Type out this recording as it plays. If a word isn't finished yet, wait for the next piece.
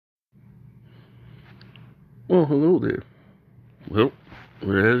Well, hello there. Well,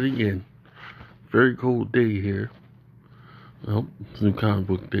 we're at it again. Very cold day here. Well, it's new comic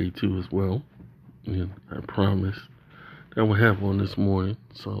book day too as well. And I promised that we'll have one this morning.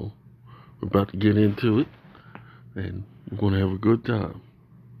 So we're about to get into it. And we're going to have a good time.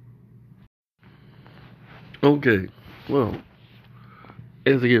 Okay, well,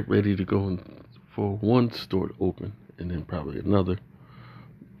 as I get ready to go for one store to open and then probably another,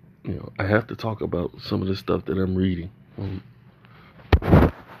 I have to talk about some of the stuff that I'm reading.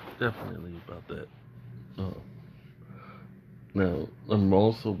 Definitely about that. Uh, Now, I'm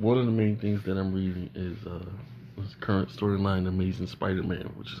also one of the main things that I'm reading is this current storyline, Amazing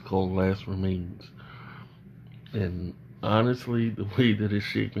Spider-Man, which is called Last Remains. And honestly, the way that it's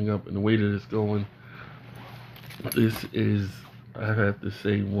shaping up and the way that it's going, this is, I have to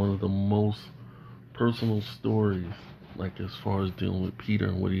say, one of the most personal stories, like as far as dealing with Peter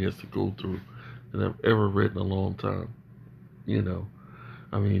and what he has to go through, that I've ever read in a long time. You know,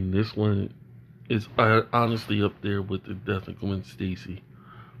 I mean, this one is honestly up there with the death of Gwen Stacy.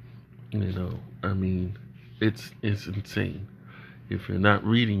 I mean, it's insane. If you're not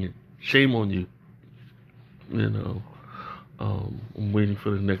reading it, shame on you. You know, I'm waiting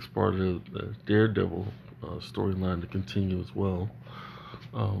for the next part of the Daredevil storyline to continue as well.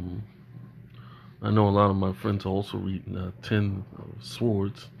 Um, I know a lot of my friends are also reading Ten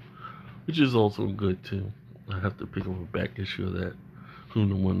Swords, which is also good too. I have to pick up a back issue of that.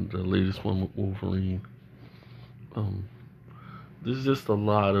 The latest one with Wolverine. Um, there's just a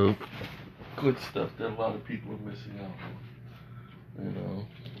lot of good stuff that a lot of people are missing out on.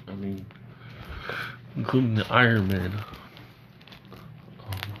 I mean, including the Iron Man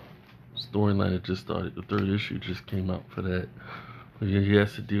storyline that just started. The third issue just came out for that. He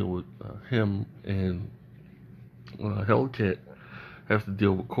has to deal with him and Hellcat have to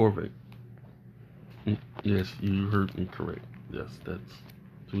deal with Korvac. Yes, you heard me correct. Yes, that's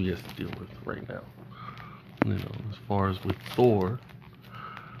who he has to deal with right now. As far as with Thor,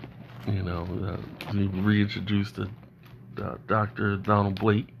 he reintroduced Dr. Donald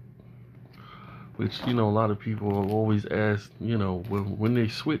Blake, which, a lot of people have always asked, when they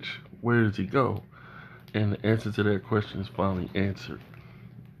switch, where does he go? And the answer to that question is finally answered,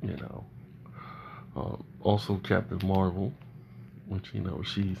 you know. Also Captain Marvel, which,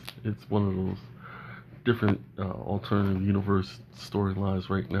 it's one of those different alternative universe storylines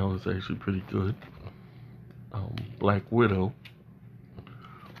right now that's actually pretty good. Black Widow,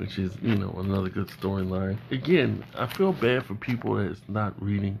 which is, another good storyline. Again, I feel bad for people that's not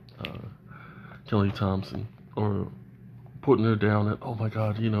reading Kelly Thompson or putting her down at, oh my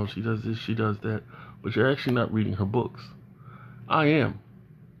God, she does this, she does that, but you're actually not reading her books. I am,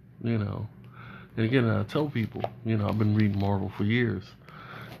 And again, I tell people, I've been reading Marvel for years.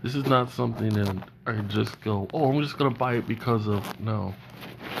 This is not something that I can just go, oh, I'm just going to buy it because of, no.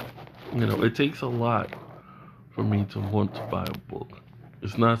 It takes a lot for me to want to buy a book.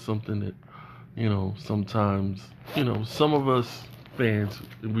 It's not something that, sometimes, some of us fans,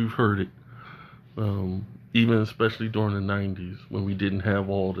 we've heard it, even especially during the 90s when we didn't have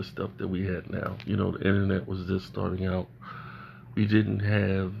all the stuff that we had now. The internet was just starting out. We didn't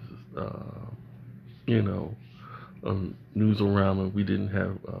have, Newsarama. We didn't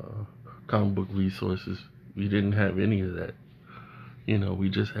have comic book resources. We didn't have any of that. We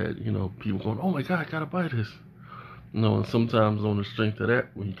just had, people going, oh my God, I gotta buy this. And sometimes on the strength of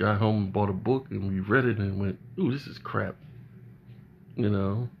that, we got home and bought a book and we read it and went, ooh, this is crap. We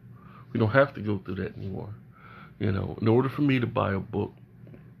don't have to go through that anymore. In order for me to buy a book,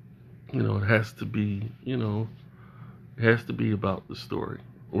 it has to be, it has to be about the story.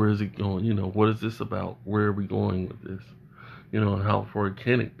 Where is it going? What is this about? Where are we going with this? And how far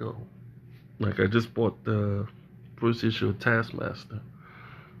can it go? Like, I just bought the first issue of Taskmaster,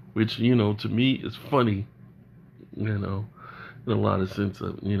 which, to me is funny, in a lot of sense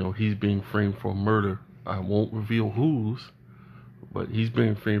of, he's being framed for murder. I won't reveal whose, but he's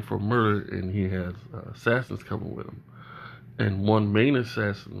being framed for murder and he has assassins coming with him. And one main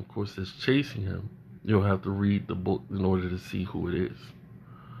assassin, of course, that's chasing him. You'll have to read the book in order to see who it is.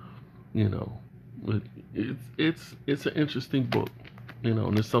 But it's an interesting book,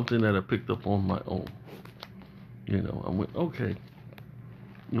 and it's something that I picked up on my own. I went, okay.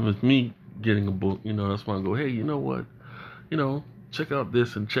 It was me getting a book, that's why I go, hey, you know what? Check out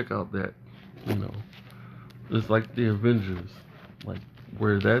this and check out that. It's like the Avengers, like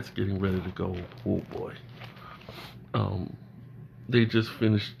where that's getting ready to go. Oh boy. They just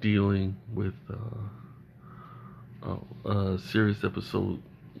finished dealing with a series episode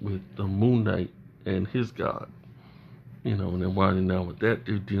with the Moon Knight and his god. And they're winding down with that.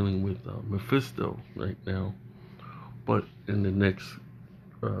 They're dealing with Mephisto right now. But in the next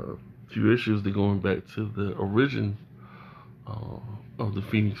uh, few issues, they're going back to the origin uh, of the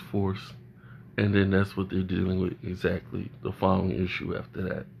Phoenix Force, and then that's what they're dealing with exactly the following issue after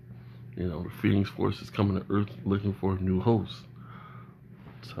that. The Phoenix Force is coming to Earth looking for a new host.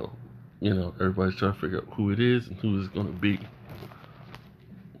 So, everybody's trying to figure out who it is and who it's going to be.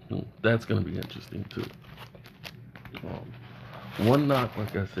 That's going to be interesting too. One knock,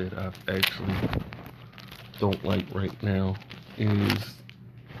 like I said, I actually don't like right now is,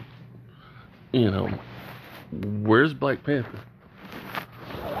 where's Black Panther?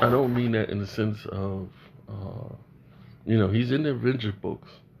 I don't mean that in the sense of, he's in the Avenger books,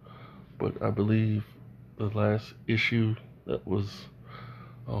 but I believe the last issue that was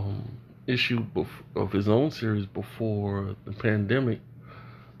of his own series before the pandemic,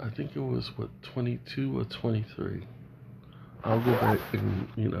 I think it was 22 or 23. I'll go back and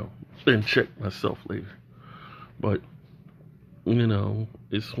and check myself later. But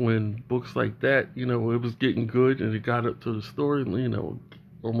it's when books like that, it was getting good and it got up to the story,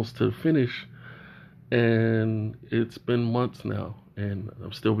 almost to the finish, and it's been months now, and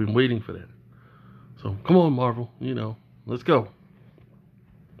I've still been waiting for that. So come on, Marvel, let's go.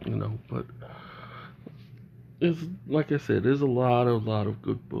 But it's like I said, there's a lot of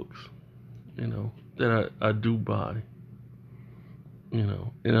good books, that I do buy,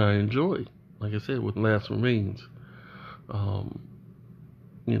 and I enjoy. Like I said, with Last Remains,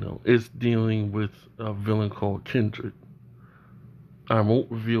 it's dealing with a villain called Kindred. I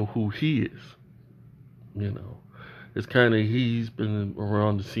won't reveal who he is. It's kind of, he's been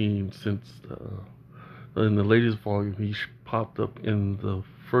around the scene since in the latest volume. He popped up in the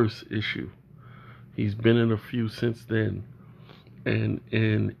first issue. He's been in a few since then, and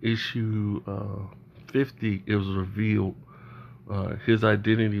in issue 50, it was revealed. His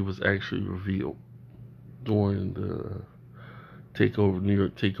identity was actually revealed during the New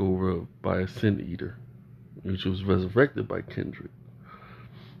York takeover by a Sin Eater, which was resurrected by Kindred.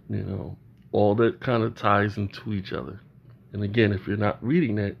 All that kind of ties into each other. And again, if you're not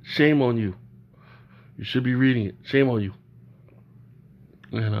reading that, shame on you. You should be reading it. Shame on you.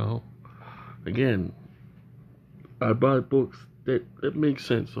 Again, I buy books that make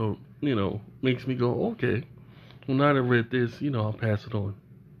sense, or makes me go, okay, well, now that I read this, I'll pass it on.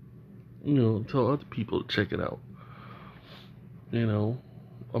 Tell other people to check it out.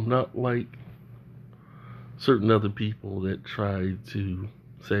 I'm not like certain other people that try to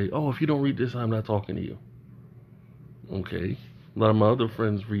say, oh, if you don't read this, I'm not talking to you. Okay. A lot of my other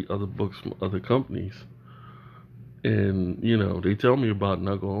friends read other books from other companies, and, they tell me about it, and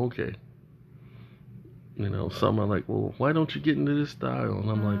I go, okay. Some are like, well, why don't you get into this style?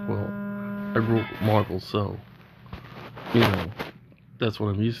 And I'm like, well, I grew up with Marvel, so, that's what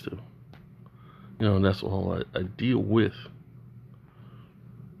I'm used to. And that's all I deal with.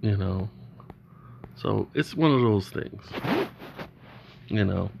 So it's one of those things.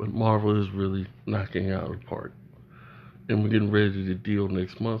 But Marvel is really knocking it out of the park. And we're getting ready to deal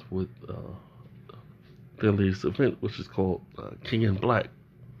next month with their latest event, which is called King in Black.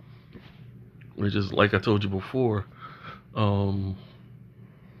 Which is, like I told you before, Null,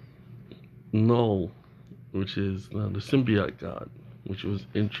 which is the symbiote god, which was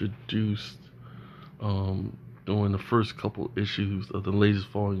introduced during the first couple issues of the latest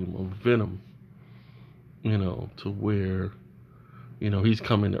volume of Venom, to where, he's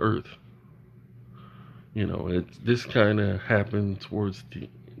coming to Earth. This kind of happened towards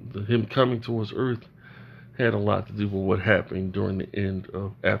him coming towards Earth had a lot to do with what happened during the end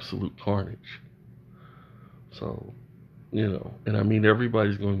of Absolute Carnage. So, and I mean,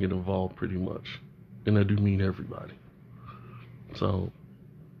 everybody's going to get involved pretty much. And I do mean everybody. So,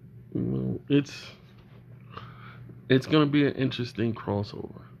 it's going to be an interesting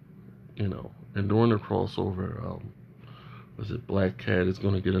crossover, And during the crossover, Black Cat is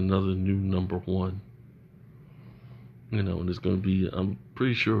going to get another new #1. And there's going to be, I'm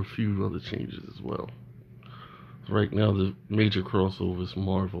pretty sure, a few other changes as well. Right now, the major crossovers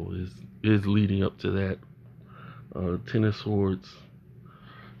Marvel is leading up to that. Ten of Swords,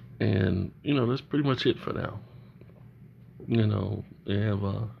 and that's pretty much it for now. They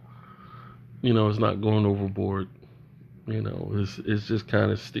have it's not going overboard. It's just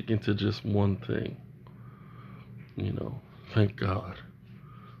kind of sticking to just one thing. Thank God,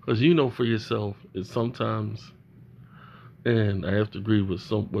 because for yourself, it's sometimes, and I have to agree with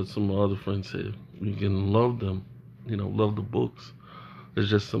what some other friends said. You can love them, love the books. It's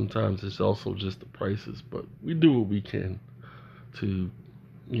just sometimes it's also just the prices, but we do what we can to,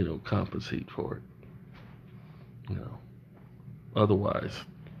 compensate for it. Otherwise,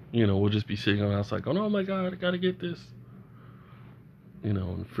 we'll just be sitting on outside going, oh my God, I got to get this,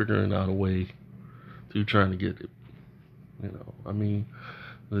 and figuring out a way to trying to get it. I mean,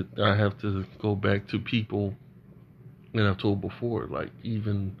 I have to go back to people that I've told before, like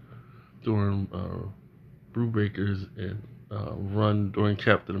even during Brew Breakers and run during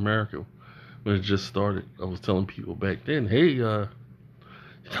Captain America when it just started. I was telling people back then, hey,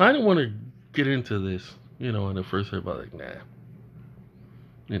 kind of want to get into this, and at first everybody like, nah,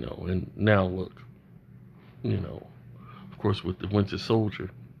 and now look, of course with the Winter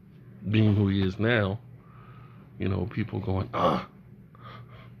Soldier being who he is now, people going,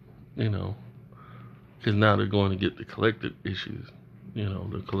 because now they're going to get the collected issues,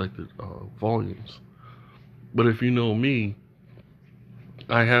 the collected volumes. But if you know me,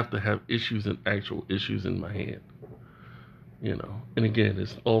 I have to have issues and actual issues in my hand, And again,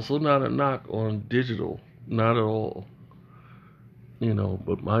 it's also not a knock on digital, not at all,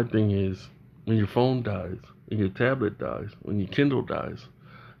 But my thing is, when your phone dies, when your tablet dies, when your Kindle dies,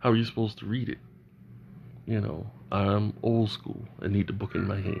 how are you supposed to read it? I'm old school. I need the book in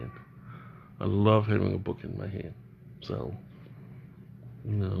my hand. I love having a book in my hand. So,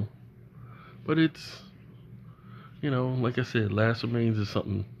 but it's, like I said, Last Remains is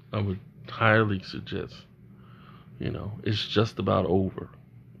something I would highly suggest. It's just about over.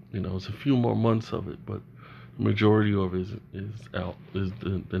 It's a few more months of it, but the majority of it is out. Is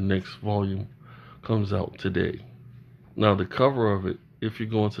the next volume comes out today. Now the cover of it, if you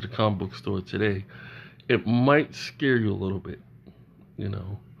go into the comic book store today, it might scare you a little bit,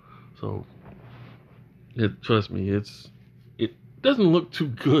 So, trust me, it doesn't look too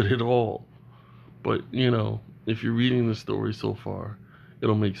good at all. But if you're reading the story so far,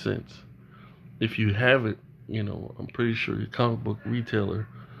 it'll make sense. If you haven't, I'm pretty sure your comic book retailer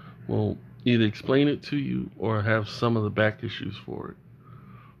will either explain it to you or have some of the back issues for it.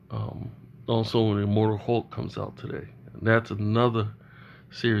 Also, when Immortal Hulk comes out today, and that's another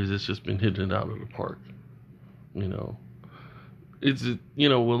series that's just been hitting it out of the park. It's a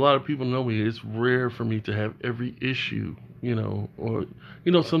lot of people know me. It's rare for me to have every issue, or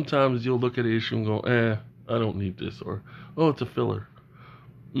sometimes you'll look at an issue and go, I don't need this, or oh, it's a filler.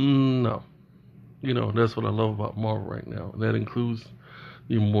 No, that's what I love about Marvel right now. And that includes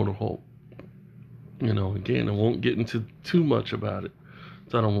the Immortal Hulk. Again, I won't get into too much about it,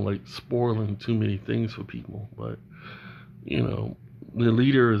 so I don't like spoiling too many things for people. But the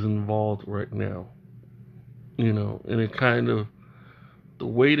leader is involved right now. And it kind of, the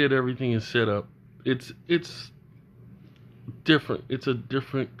way that everything is set up, it's different. It's a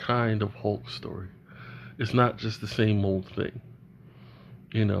different kind of Hulk story. It's not just the same old thing.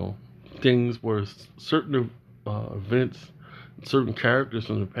 Things where certain events, certain characters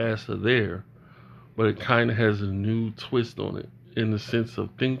from the past are there, but it kind of has a new twist on it in the sense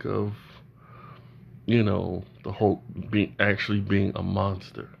of, think of, the Hulk actually being a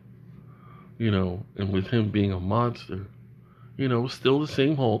monster. And with him being a monster, still the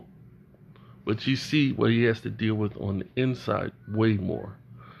same Hulk, but you see what he has to deal with on the inside way more,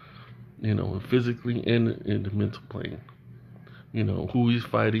 physically and in the mental plane, who he's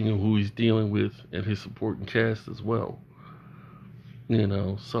fighting and who he's dealing with, and his supporting cast as well,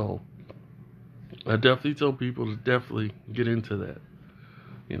 so I definitely tell people to definitely get into that.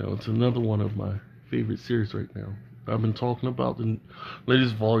 It's another one of my favorite series right now. I've been talking about the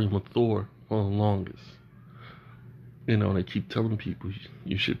latest volume of Thor for the longest. And I keep telling people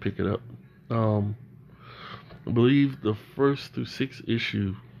you should pick it up. I believe the first through 6th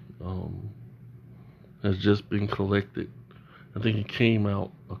issue has just been collected. I think it came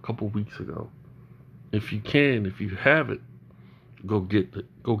out a couple weeks ago. If you have it, go get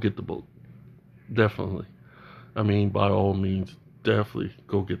the book. Definitely. I mean, by all means, definitely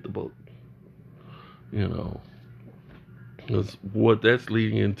go get the book. Because what that's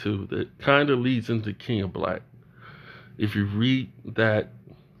leading into, that kind of leads into King of Black. If you read that,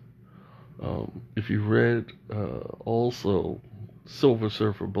 if you read also Silver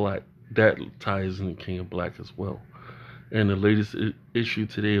Surfer Black, that ties into King of Black as well. And the latest issue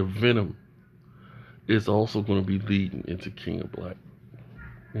today of Venom is also going to be leading into King of Black.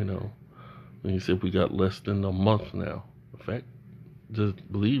 And he said we got less than a month now. In fact,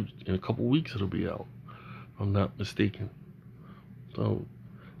 just believe in a couple weeks it'll be out, if I'm not mistaken. So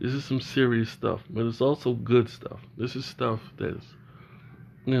this is some serious stuff, but it's also good stuff. This is stuff that's,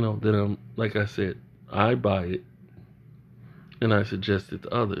 that I'm, like I said, I buy it and I suggest it to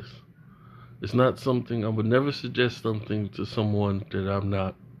others. It's not something, I would never suggest something to someone that I'm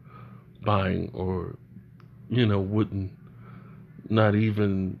not buying or, wouldn't, not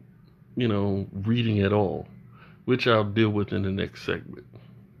even, reading at all. which I'll deal with in the next segment.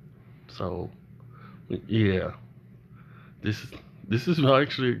 So, yeah, this is this is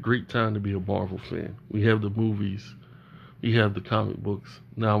actually a great time to be a Marvel fan. We have the movies, we have the comic books.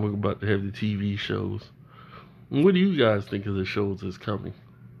 Now we're about to have the TV shows. And what do you guys think of the shows that's coming?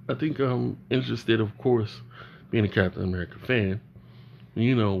 I think I'm interested, of course, being a Captain America fan.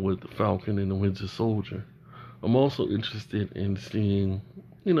 With the Falcon and the Winter Soldier. I'm also interested in seeing,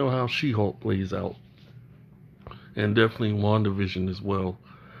 how She-Hulk plays out, and definitely WandaVision as well,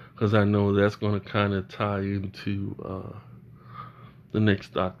 because I know that's going to kind of tie into the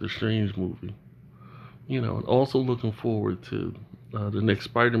next Doctor Strange movie. And also looking forward to the next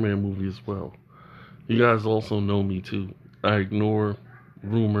Spider-Man movie as well. You guys also know me too. I ignore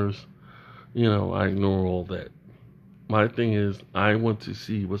rumors. I ignore all that. My thing is, I want to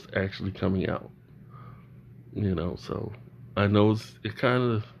see what's actually coming out. So I know it kind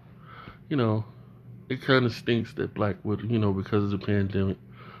of, you know, it kind of stinks that Black Widow, because of the pandemic,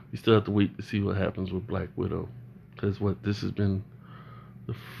 we still have to wait to see what happens with Black Widow. Because this has been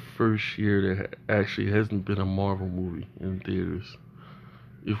the first year that actually hasn't been a Marvel movie in theaters.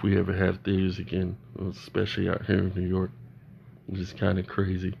 If we ever have theaters again, especially out here in New York, which is kind of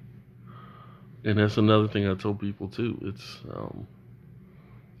crazy. And that's another thing I told people too. It's,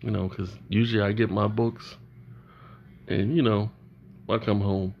 because usually I get my books, and I come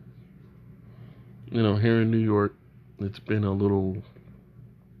home. Here in New York, it's been a little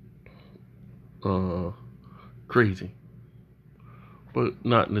crazy, but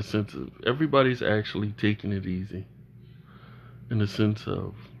not in the sense of everybody's actually taking it easy. In the sense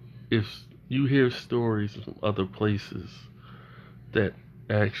of, if you hear stories from other places that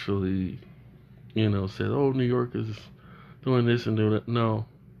actually, said, "Oh, New York is doing this and doing that." No,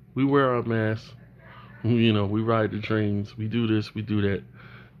 we wear our masks. We ride the trains. We do this, we do that,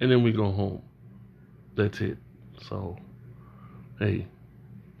 and then we go home. That's it. So, hey,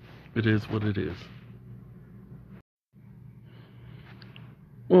 it is what it is.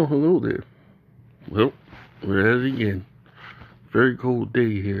 Well, hello there. Well, we're at it again. Very cold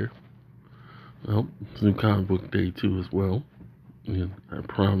day here. Well, it's a comic book day too as well. And I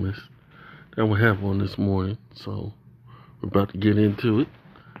promised that we'll have one this morning. So we're about to get into it,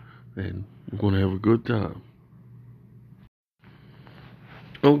 and we're going to have a good time.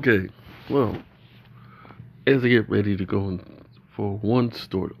 Okay, well, as I get ready to go for one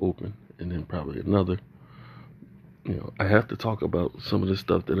store to open and then probably another, I have to talk about some of the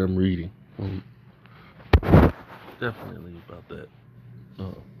stuff that I'm reading. Definitely about that.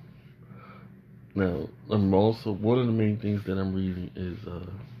 Now, I'm also, one of the main things that I'm reading is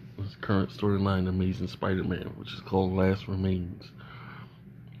this current storyline, Amazing Spider-Man, which is called Last Remains.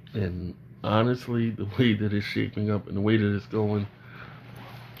 And honestly, the way that it's shaping up and the way that it's going,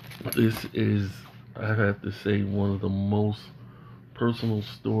 this is, I have to say, one of the most personal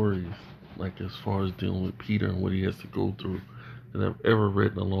stories, like as far as dealing with Peter and what he has to go through, that I've ever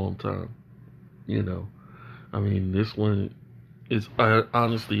read in a long time. I mean, this one is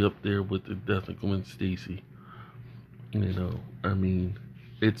honestly up there with the death of Gwen Stacy. I mean,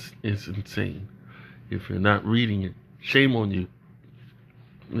 it's insane. If you're not reading it, shame on you.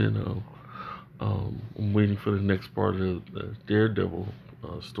 I'm waiting for the next part of the Daredevil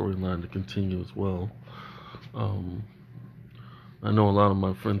storyline to continue as well. I know a lot of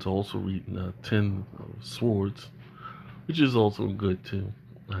my friends are also reading 10 Swords, which is also good too.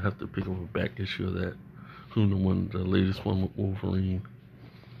 I have to pick up a back issue of that. The latest one with Wolverine.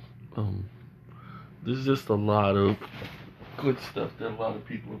 There's just a lot of good stuff that a lot of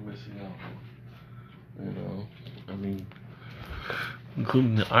people are missing out on. I mean,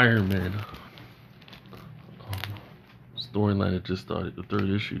 including the Iron Man storyline that just started. The third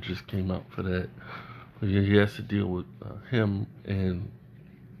issue just came out for that. But yeah, he has to deal with him, and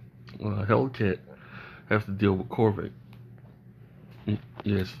Hellcat have to deal with Korvac.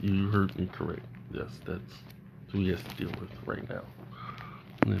 Yes, you heard me correct. Yes, that's who he has to deal with right now.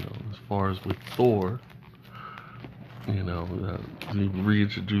 As far as with Thor, he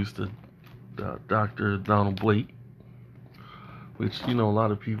reintroduced Dr. Donald Blake, which, a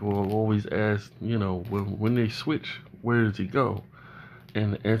lot of people have always asked, when they switch, where does he go?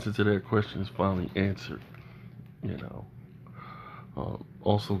 And the answer to that question is finally answered.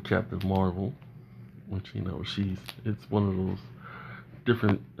 Also Captain Marvel, which, it's one of those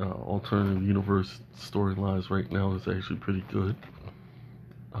different alternative universe storylines right now that's actually pretty good.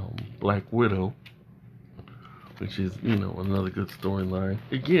 Black Widow, which is, another good storyline.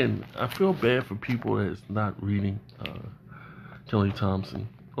 Again, I feel bad for people that's not reading Kelly Thompson,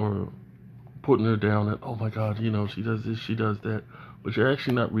 or putting her down at, oh my God, she does this, she does that, but you're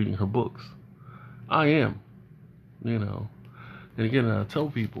actually not reading her books. I am. you know. And again, I tell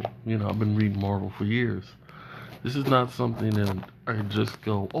people, I've been reading Marvel for years. This is not something that I just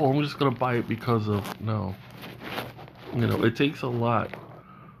go, oh, I'm just gonna buy it because of. No, it takes a lot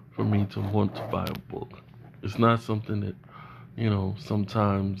for me to want to buy a book. It's not something that,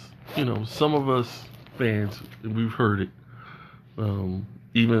 sometimes, some of us fans, we've heard it,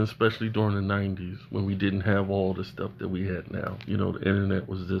 even especially during the 90s when we didn't have all the stuff that we had now. The internet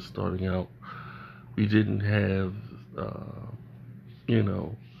was just starting out. We didn't have, you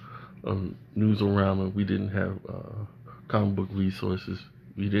know, news around it. We didn't have comic book resources.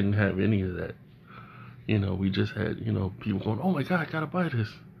 We didn't have any of that. We just had, people going, oh my God, I gotta buy this.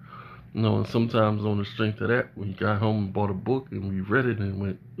 And sometimes on the strength of that, we got home and bought a book and we read it and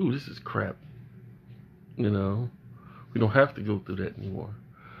went, ooh, this is crap. We don't have to go through that anymore.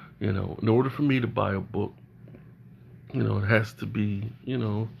 In order for me to buy a book, it has to be, it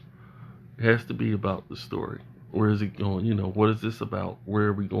has to be about the story. Where is it going? What is this about? Where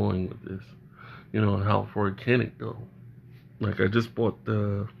are we going with this? And how far can it go? Like, I just bought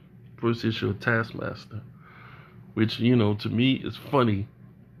the first issue of Taskmaster, which, to me is funny,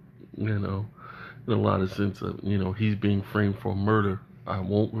 in a lot of sense of, he's being framed for murder. I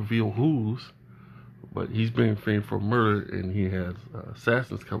won't reveal whose, but he's being framed for murder, and he has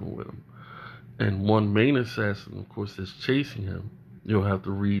assassins coming with him. And one main assassin, of course, that's chasing him. You'll have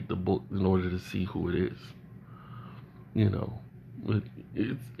to read the book in order to see who it is. But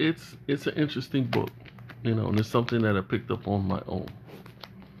it's an interesting book, and it's something that I picked up on my own.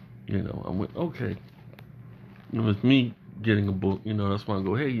 I went, okay. It was me getting a book, that's why I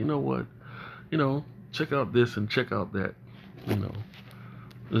go, hey, you know what? Check out this and check out that.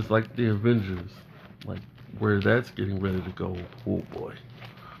 It's like the Avengers, like where that's getting ready to go. Oh boy.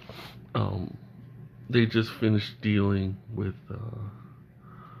 They just finished dealing with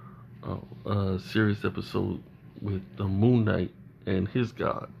a series episode with the Moon Knight and his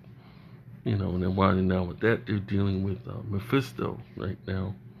god. And they're winding down with that. They're dealing with Mephisto right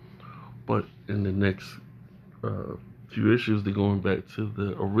now. But in the next few issues, they're going back to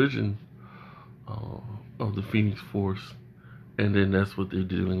the origin of the Phoenix Force. And then that's what they're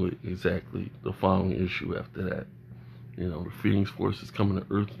dealing with exactly the following issue after that. The Phoenix Force is coming to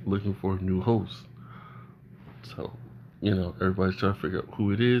Earth looking for a new host. So, everybody's trying to figure out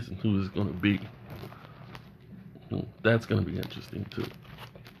who it is and who it's going to be. That's going to be interesting too.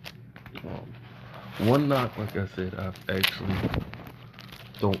 One knock, like I said, I actually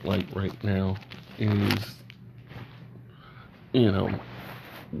don't like right now is,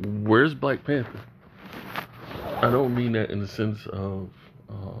 where's Black Panther? I don't mean that in the sense of,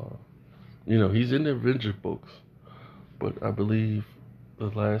 he's in the Avenger books, but I believe the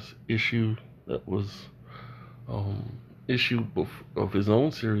last issue that was of his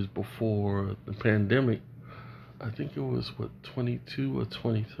own series before the pandemic, I think it was 22 or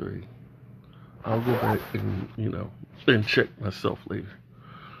 23. I'll go back and and check myself later.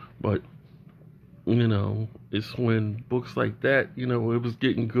 But it's when books like that, it was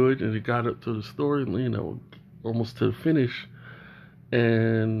getting good and it got up to the story, almost to the finish,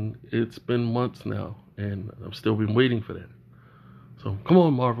 and it's been months now, and I've still been waiting for that. So come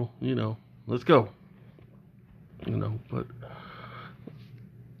on, Marvel, let's go. But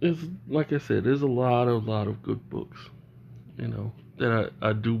it's like I said, there's a lot of good books, that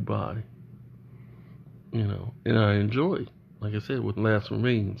I do buy, and I enjoy. Like I said, with Last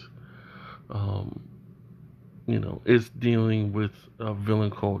Remains, it's dealing with a villain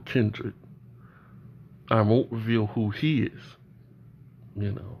called Kindred. I won't reveal who he is.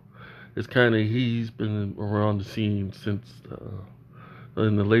 It's kind of, he's been around the scene since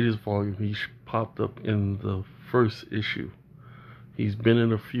in the latest volume. He popped up in the first issue. He's been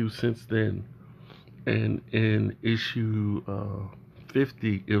in a few since then, and in issue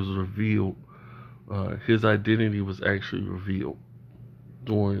 50, it was revealed. His identity was actually revealed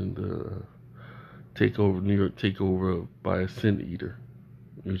during the New York takeover by a Sin Eater,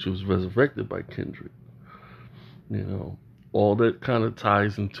 which was resurrected by Kindred. All that kind of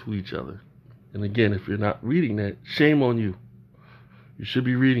ties into each other. And again, if you're not reading that, shame on you. You should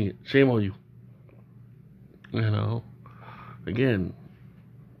be reading it. Shame on you. Again,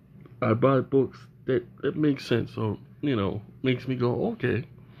 I buy books that make sense. So, makes me go, okay,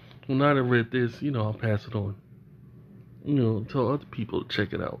 well, now that I read this, I'll pass it on. Tell other people to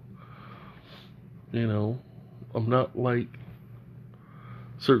check it out. I'm not like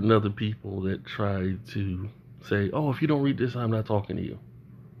certain other people that try to say, oh, if you don't read this, I'm not talking to you.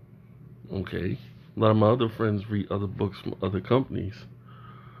 Okay. A lot of my other friends read other books from other companies.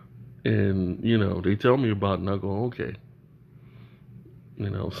 And, they tell me about it and I go, okay.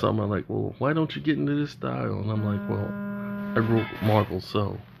 Some are like, well, why don't you get into this style? And I'm like, well, I grew up with Marvel,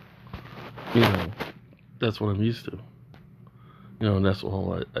 so, you know, that's what I'm used to. And that's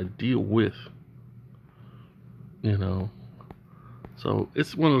all I deal with. So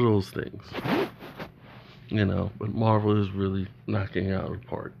it's one of those things. But Marvel is really knocking it out of the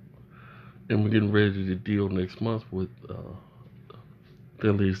park. And we're getting ready to deal next month with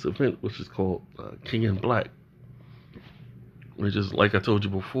their latest event, which is called King in Black. Which is, like I told you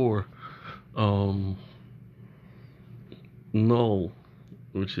before, Null,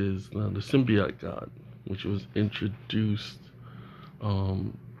 which is the symbiote god, which was introduced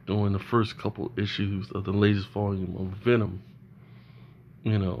during the first couple issues of the latest volume of Venom,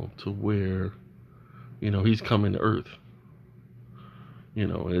 to where, he's coming to Earth.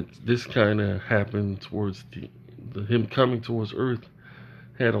 This kind of happened towards him coming towards Earth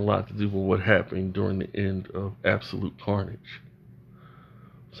had a lot to do with what happened during the end of Absolute Carnage.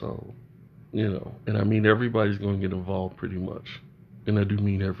 So, and I mean everybody's going to get involved pretty much, and I do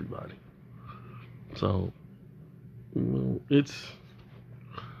mean everybody. So, it's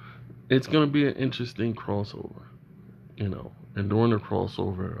going to be an interesting crossover, and during the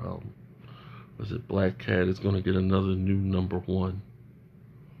crossover, Black Cat is going to get another new #1.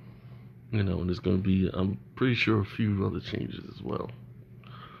 And there's going to be, I'm pretty sure, a few other changes as well.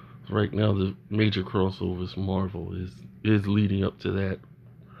 So right now, the major crossovers Marvel is leading up to that.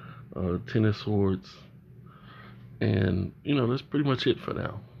 Ten of Swords, and that's pretty much it for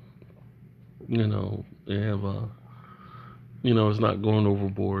now. They have it's not going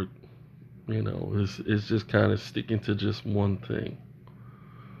overboard. It's just kind of sticking to just one thing.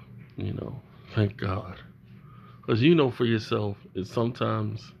 Thank God, because for yourself, it's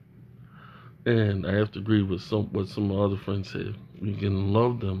sometimes. And I have to agree with what some other friends said. You can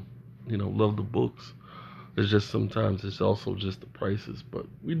love them, love the books. It's just sometimes it's also just the prices. But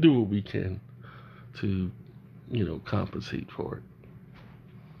we do what we can to, compensate for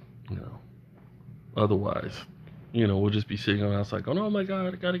it. Otherwise, we'll just be sitting on the outside going, oh my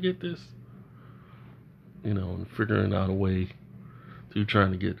God, I got to get this. And figuring out a way to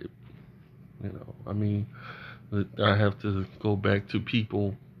trying to get it. I mean, I have to go back to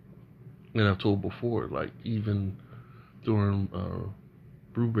people. And I've told before, like even during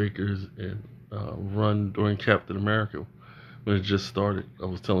Brubaker's and run during Captain America, when it just started, I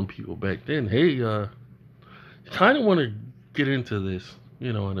was telling people back then, hey, you kind of want to get into this,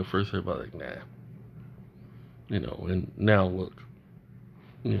 and at first everybody like, nah, and now look,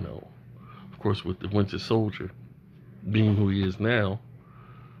 of course with the Winter Soldier being who he is now,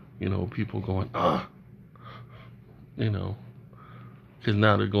 people going, because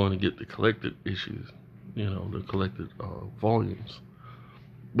now they're going to get the collected issues, the collected volumes.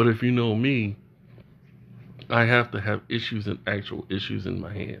 But if you know me, I have to have actual issues in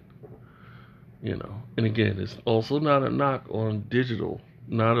my hand. And again, it's also not a knock on digital,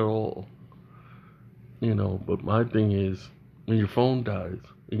 not at all. But my thing is, when your phone dies,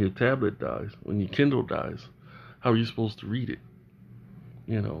 when your tablet dies, when your Kindle dies, how are you supposed to read it?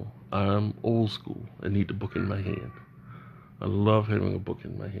 I'm old school. I need the book in my hand. I love having a book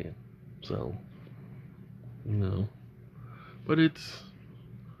in my hand. So, but it's,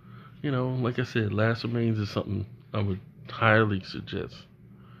 like I said, Last Remains is something I would highly suggest.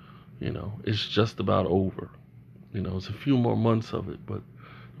 It's just about over. It's a few more months of it, but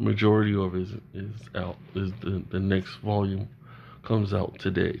the majority of it is out. The next volume comes out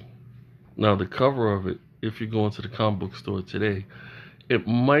today. Now, the cover of it, if you go into the comic book store today, it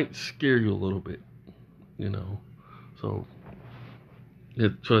might scare you a little bit, So,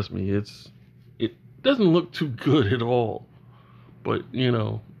 trust me, it doesn't look too good at all. But,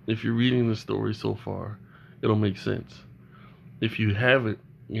 if you're reading the story so far, it'll make sense. If you haven't,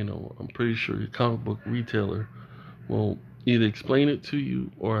 I'm pretty sure your comic book retailer will either explain it to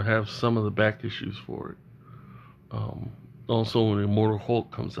you or have some of the back issues for it. Also, when Immortal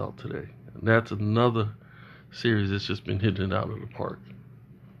Hulk comes out today, and that's another series that's just been hitting it out of the park.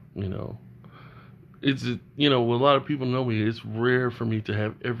 It's, a lot of people know me, it's rare for me to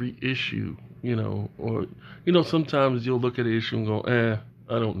have every issue, or, sometimes you'll look at an issue and go,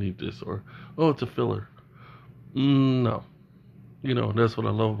 I don't need this, or, oh, it's a filler. No. That's what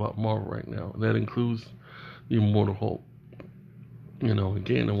I love about Marvel right now. And that includes the Immortal Hulk.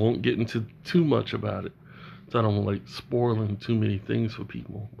 Again, I won't get into too much about it. So I don't like spoiling too many things for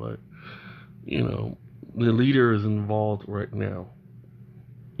people. But, the leader is involved right now.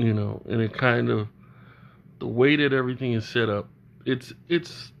 And it kind of, the way that everything is set up, it's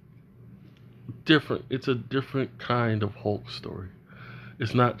different. It's a different kind of Hulk story.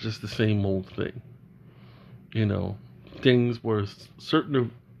 It's not just the same old thing. things where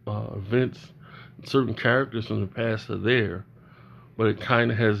certain events, certain characters from the past are there, but it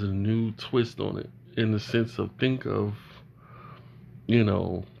kind of has a new twist on it in the sense of think of,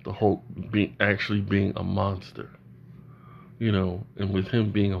 the Hulk being a monster, and with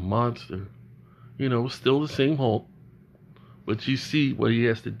him being a monster, still the same Hulk, but you see what he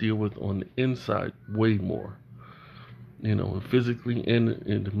has to deal with on the inside way more, physically and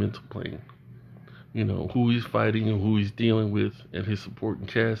in the mental plane, who he's fighting and who he's dealing with and his supporting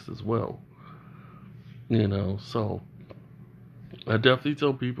cast as well, so I definitely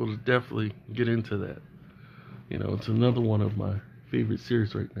tell people to definitely get into that. It's another one of my favorite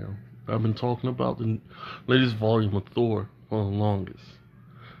series right now. I've been talking about the latest volume of Thor for the longest.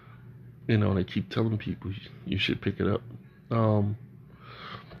 And I keep telling people you should pick it up. I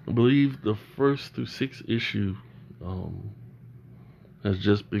believe the first through sixth issue has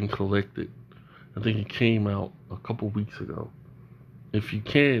just been collected. I think it came out a couple weeks ago. If you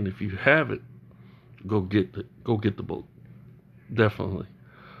have it, go get the book. Definitely.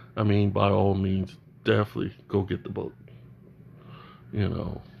 I mean, by all means, definitely go get the book.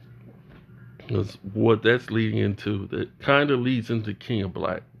 Because what that's leading into, that kind of leads into King of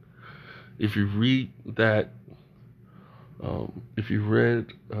Black. If you read that, if you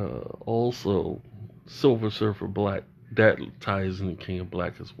read also Silver Surfer Black, that ties into King of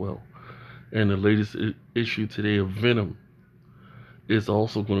Black as well. And the latest issue today of Venom is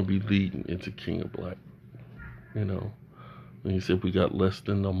also going to be leading into King of Black. And he said we got less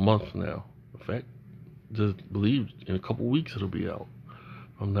than a month now. In fact, just believe in a couple weeks it'll be out,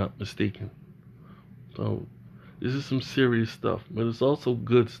 if I'm not mistaken. So this is some serious stuff, but it's also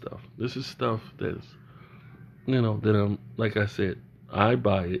good stuff. This is stuff that's, that I'm, like I said, I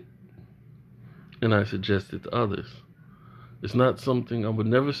buy it and I suggest it to others. It's not something, I would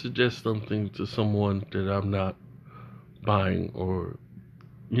never suggest something to someone that I'm not buying or,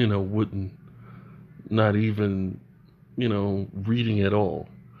 wouldn't, not even, reading at all,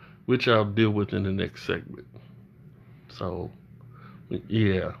 which I'll deal with in the next segment. So,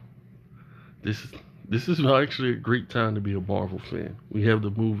 yeah, this is actually a great time to be a Marvel fan. We have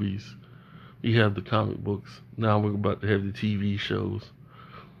the movies, we have the comic books, now we're about to have the TV shows.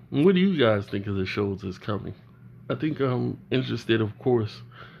 And what do you guys think of the shows that's coming? I think I'm interested, of course,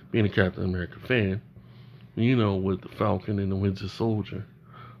 being a Captain America fan, with the Falcon and the Winter Soldier.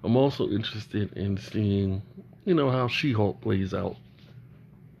 I'm also interested in seeing, how She-Hulk plays out.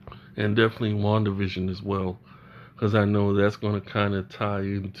 And definitely WandaVision as well, because I know that's going to kind of tie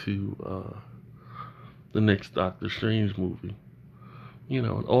into the next Doctor Strange movie. And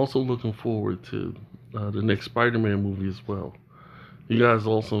also looking forward to the next Spider-Man movie as well. You guys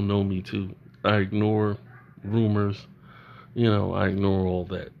also know me too. I ignore rumors. I ignore all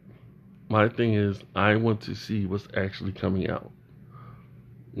that. My thing is, I want to see what's actually coming out.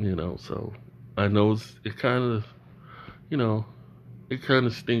 So I know it kind of, it kind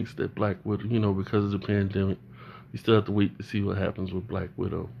of stinks that Black Widow, because of the pandemic, we still have to wait to see what happens with Black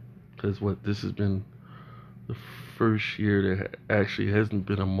Widow. Because this has been the first year that actually hasn't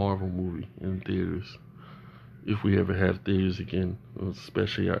been a Marvel movie in theaters. If we ever have theaters again,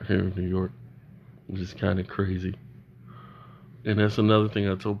 especially out here in New York, which is kind of crazy. And that's another thing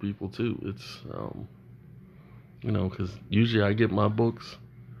I told people too. It's, because usually I get my books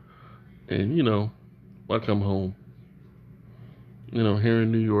and, I come home. Here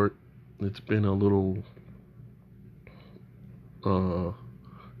in New York, it's been a little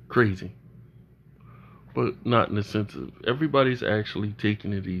crazy. But not in the sense of, everybody's actually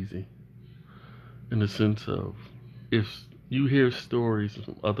taking it easy. In the sense of, if you hear stories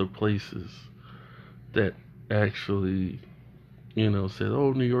from other places that actually, said,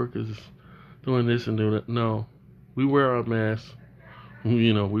 oh, New York is doing this and doing that. No, we wear our masks.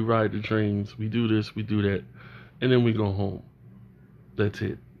 We ride the trains. We do this, we do that. And then we go home. That's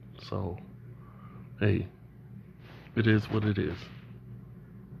it. So, hey, it is what it is.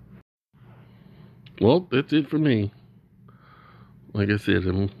 Well, that's it for me. Like I said,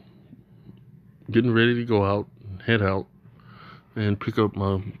 I'm getting ready to go out, head out, and pick up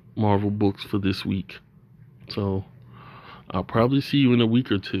my Marvel books for this week. So, I'll probably see you in a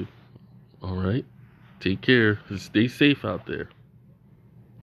week or two. Alright? Take care. Stay safe out there.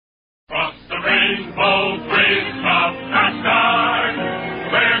 Across the rainbow bridge of Asgard,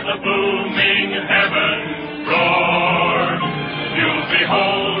 where the booming heavens roar, you'll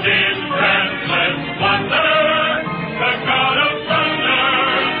behold in breathless wonder the God of thunder,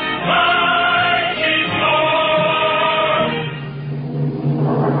 mighty Thor.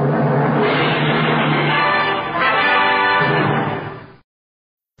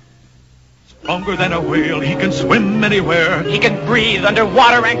 stronger than a whale. He can swim anywhere. He can breathe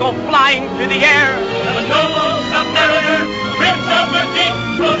underwater and go flying through the air. The noble submariner, Prince of the Deep,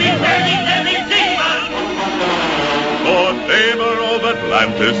 will be ready any seaman. Lord Faber of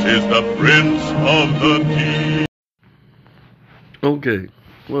Atlantis is the Prince of the Deep. Okay,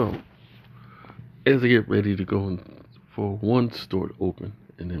 well, as I get ready to go for one store to open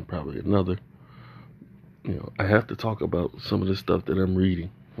and then probably another, I have to talk about some of the stuff that I'm reading.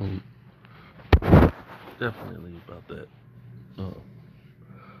 Definitely about that.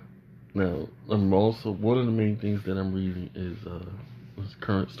 Now, I'm also, one of the main things that I'm reading is this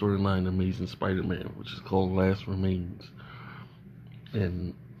current storyline, Amazing Spider-Man, which is called Last Remains.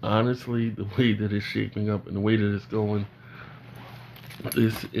 And honestly, the way that it's shaping up and the way that it's going,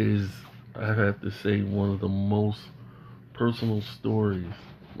 this is, I have to say, one of the most personal stories,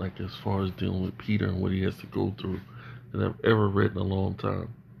 like as far as dealing with Peter and what he has to go through, that I've ever read in a long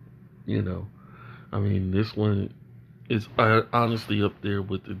time. I mean, this one is honestly up there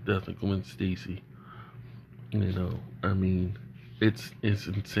with the death of Gwen Stacy. I mean, it's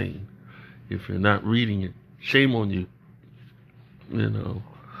insane. If you're not reading it, shame on you.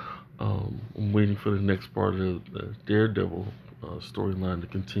 I'm waiting for the next part of the Daredevil storyline to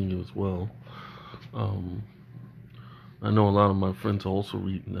continue as well. I know a lot of my friends are also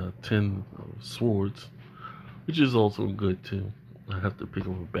reading 10 Swords, which is also good too. I have to pick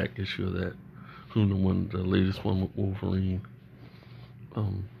up a back issue of that. The latest one with Wolverine.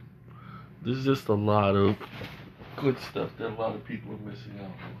 There's just a lot of good stuff that a lot of people are missing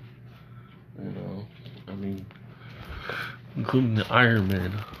out on. I mean, including the Iron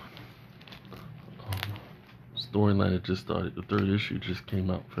Man storyline that just started. The third issue just came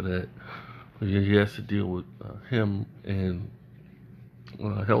out for that. He has to deal with him, and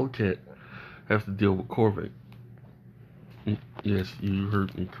Hellcat have to deal with Korvac. Yes, you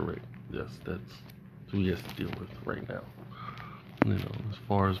heard me correct. Yes, that's who he has to deal with right now. As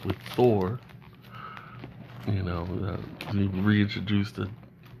far as with Thor, he reintroduced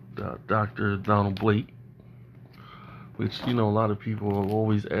Dr. Donald Blake, which, a lot of people have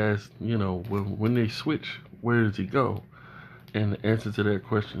always asked, when they switch, where does he go? And the answer to that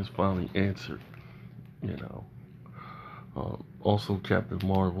question is finally answered. Also Captain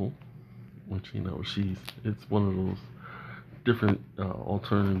Marvel, which, it's one of those different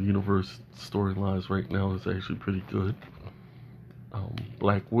alternative universe storylines right now is actually pretty good.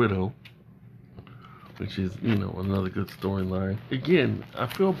 Black Widow, which is, another good storyline. Again, I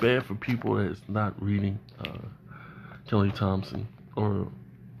feel bad for people that's not reading Kelly Thompson or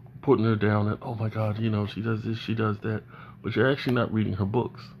putting her down at, oh my God, she does this, she does that, but you're actually not reading her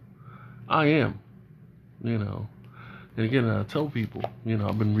books. I am, And again, I tell people,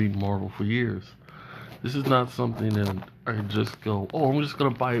 I've been reading Marvel for years. This is not something that I can just go, oh, I'm just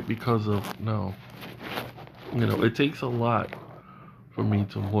going to buy it because of, no. It takes a lot for me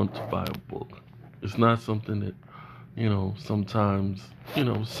to want to buy a book. It's not something that, sometimes,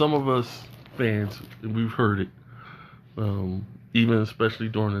 some of us fans, we've heard it, even especially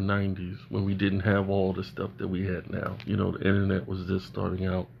during the 90s when we didn't have all the stuff that we had now. The internet was just starting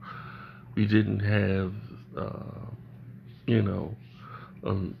out. We didn't have,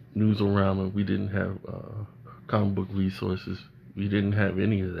 Newsarama. We didn't have comic book resources. We didn't have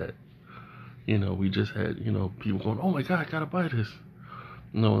any of that. We just had, people going, oh my God, I gotta buy this.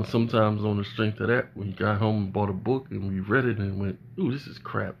 And sometimes on the strength of that, we got home and bought a book and we read it and went, ooh, this is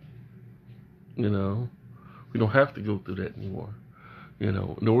crap. We don't have to go through that anymore.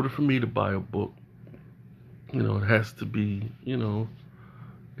 In order for me to buy a book, it has to be, it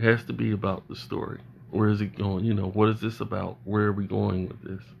has to be about the story. Where is it going? What is this about? Where are we going with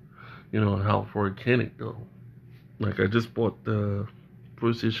this? And how far can it go? Like, I just bought the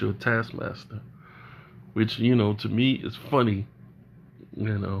first issue of Taskmaster, which, to me is funny,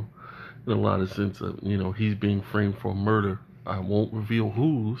 in a lot of sense of, he's being framed for murder. I won't reveal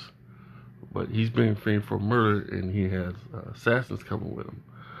whose, but he's being framed for murder, and he has assassins coming with him.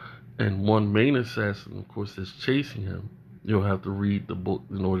 And one main assassin, of course, that's chasing him. You'll have to read the book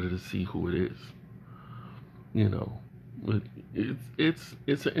in order to see who it is. But it's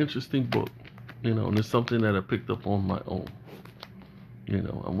an interesting book, and it's something that I picked up on my own.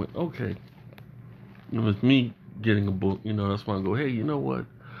 I went, okay. It was me getting a book, that's why I go, hey, you know what?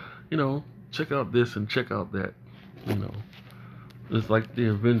 Check out this and check out that. It's like the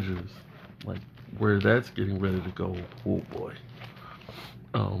Avengers, like where that's getting ready to go. Oh boy.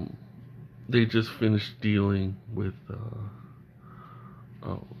 They just finished dealing with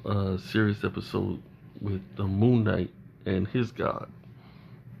a series episode with the Moon Knight and his god.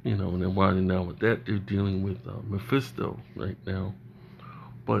 And they're winding down with that. They're dealing with Mephisto right now.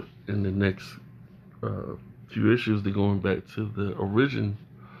 but in the next few issues, they're going back to the origin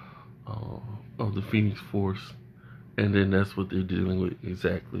of the Phoenix Force, and then that's what they're dealing with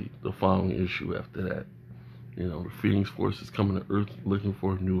exactly the following issue after that. You know, the Phoenix Force is coming to Earth looking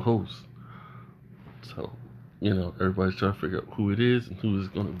for a new host. So, you know, everybody's trying to figure out who it is and who it's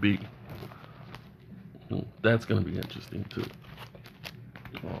going to be. That's going to be interesting too.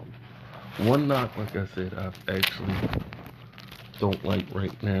 One knock, like I said, I actually don't like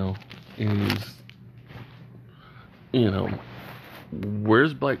right now is, you know,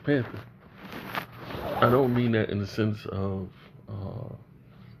 where's Black Panther? I don't mean that in the sense of,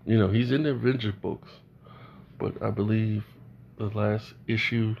 you know, he's in the Avenger books, but I believe the last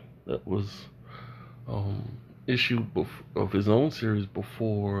issue that was issue of his own series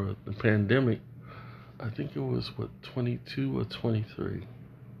before the pandemic, I think it was, 22 or 23.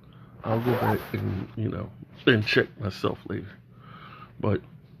 I'll go back and, you know, and check myself later. But,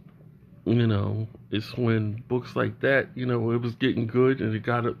 you know, it's when books like that, you know, it was getting good and it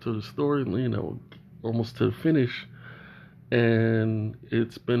got up to the story, you know, almost to the finish. And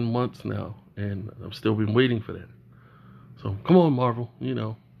it's been months now, and I've still been waiting for that. So, come on, Marvel, you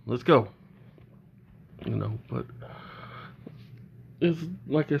know, let's go. You know, but it's,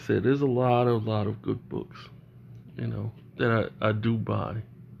 like I said, there's a lot of good books, you know, that I do buy.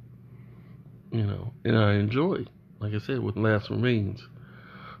 You know, and I enjoy, like I said, with Last Remains.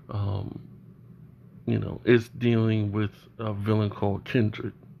 You know, it's dealing with a villain called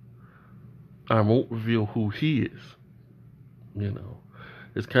Kindred. I won't reveal who he is. You know,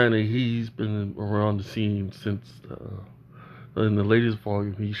 it's kind of, he's been around the scene since, in the latest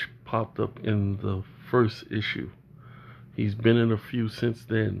volume, he popped up in the first issue. He's been in a few since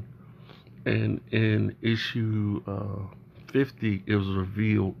then. And in issue 50, it was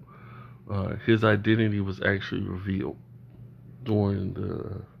revealed. His identity was actually revealed during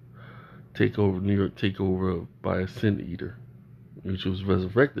the New York takeover by a Sin Eater, which was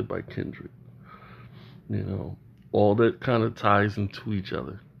resurrected by Kindred. You know, all that kind of ties into each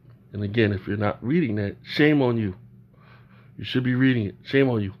other. And again, if you're not reading that, shame on you. You should be reading it. Shame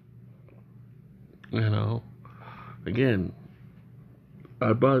on you. You know, again,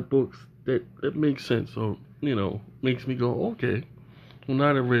 I buy books that make sense, or, you know, makes me go, okay. Well,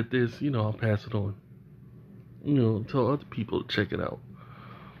 now that I read this, you know, I'll pass it on. You know, tell other people to check it out.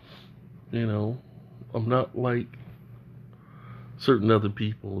 You know, I'm not like certain other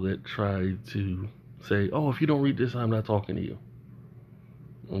people that try to say, oh, if you don't read this, I'm not talking to you.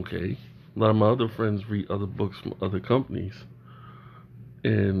 Okay. A lot of my other friends read other books from other companies.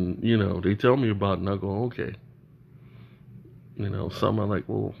 And, you know, they tell me about it and I go, okay. You know, some are like,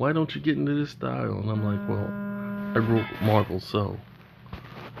 well, why don't you get into this style? And I'm like, well, I grew up with Marvel, so,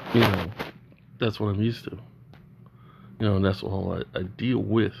 you know, that's what I'm used to. You know, and that's all I deal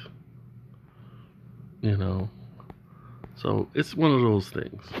with. You know. So it's one of those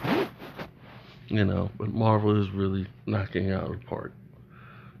things. You know, but Marvel is really knocking it out of the park.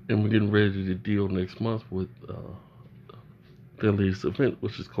 And we're getting ready to deal next month with their latest event,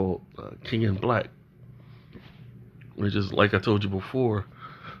 which is called King in Black. Which is, like I told you before,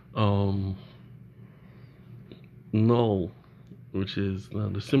 Null, which is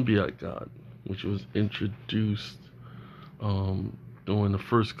the symbiote god, which was introduced during the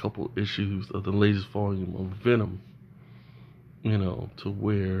first couple issues of the latest volume of Venom, you know, to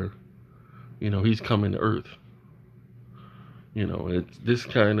where, you know, he's coming to Earth. You know, this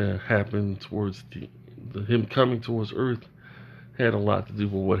kind of happened towards him coming towards Earth had a lot to do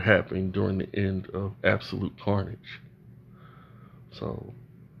with what happened during the end of Absolute Carnage. So,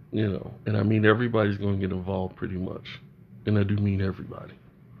 you know, and I mean, everybody's going to get involved pretty much. And I do mean everybody.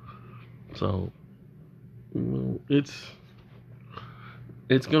 So, you know, it's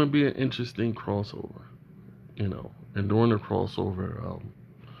going to be an interesting crossover, you know. And during the crossover,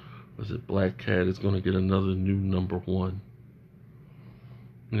 Black Cat is going to get another new #1.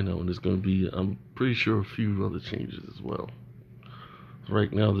 You know, and there's going to be, I'm pretty sure, a few other changes as well.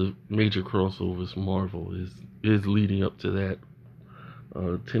 Right now, the major crossovers Marvel is leading up to that.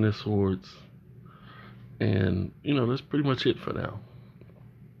 Ten of Swords. And, you know, that's pretty much it for now.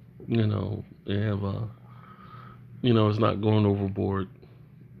 You know, they have, you know, it's not going overboard.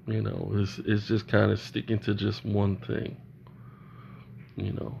 You know, it's just kind of sticking to just one thing.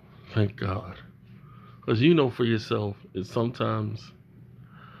 You know, thank God. Because you know for yourself, it's sometimes,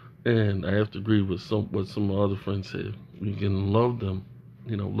 and I have to agree with what some other friends said, you can love them,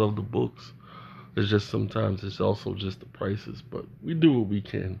 you know, love the books. It's just sometimes it's also just the prices, but we do what we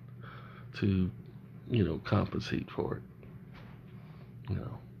can to, you know, compensate for it. You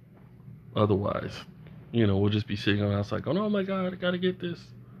know, otherwise, you know, we'll just be sitting on outside going, oh my God, I gotta get this.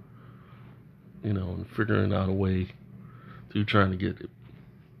 and figuring out a way to trying to get it.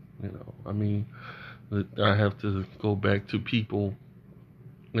 I mean, I have to go back to people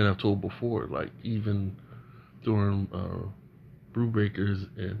that I've told before, like even during Brewbreakers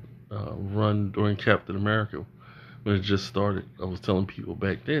and run during Captain America when it just started. I was telling people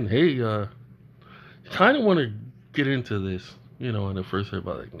back then, hey, you kind of want to get into this, and at first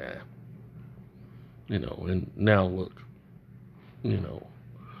everybody like, nah, and now look,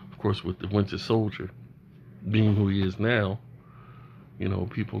 of course with the Winter Soldier being who he is now,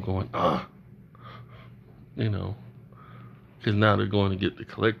 people going, because now they're going to get the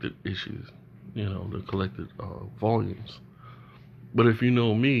collected issues, the collected volumes. But if you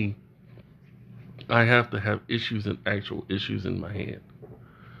know me, I have to have actual issues in my hand,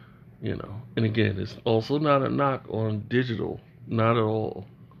 And again, it's also not a knock on digital, not at all,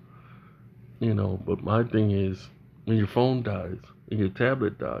 But my thing is, when your phone dies, when your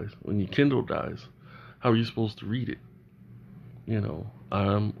tablet dies, when your Kindle dies, how are you supposed to read it?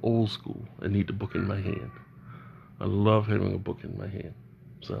 I'm old school. I need the book in my hand. I love having a book in my hand.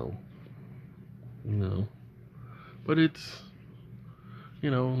 So, but it's,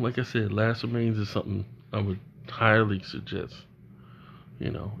 like I said, Last Remains is something I would highly suggest.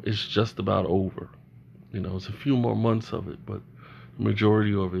 It's just about over. It's a few more months of it, but the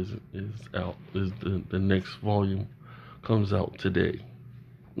majority of it is out. The next volume comes out today.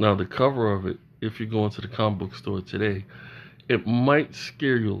 Now, the cover of it, if you go into the comic book store today, it might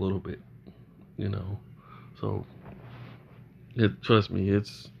scare you a little bit, So, trust me, it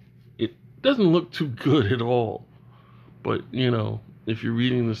doesn't look too good at all. But, if you're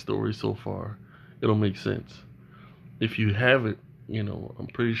reading the story so far, it'll make sense. If you haven't, I'm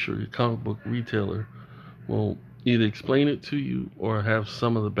pretty sure your comic book retailer will either explain it to you or have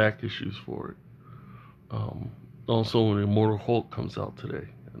some of the back issues for it. Also, when Immortal Hulk comes out today,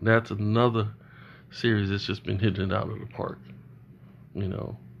 and that's another series that's just been hitting it out of the park.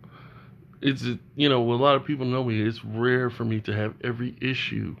 It's, a lot of people know me, it's rare for me to have every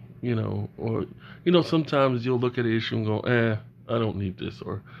issue, or, sometimes you'll look at an issue and go, I don't need this,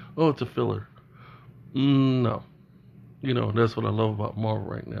 or, oh, it's a filler. No. That's what I love about Marvel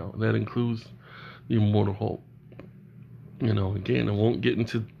right now. And that includes the Immortal Hulk. Again, I won't get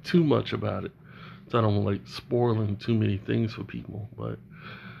into too much about it, so I don't like spoiling too many things for people, but,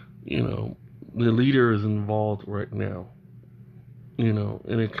 the leader is involved right now,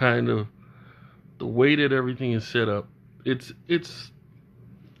 and it kind of, the way that everything is set up, it's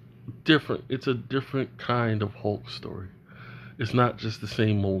different. It's a different kind of Hulk story. It's not just the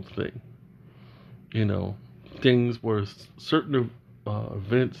same old thing. Things where certain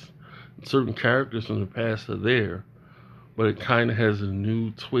events, certain characters from the past are there, but it kind of has a new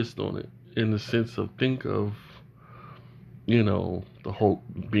twist on it, in the sense of, think of, the Hulk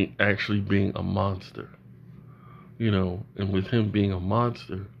actually being a monster, and with him being a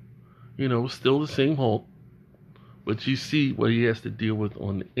monster, still the same Hulk, but you see what he has to deal with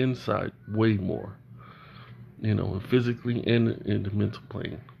on the inside way more, physically and in the mental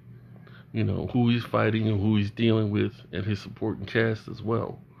plane, who he's fighting and who he's dealing with, and his supporting cast as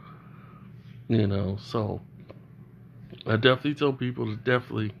well, so I definitely tell people to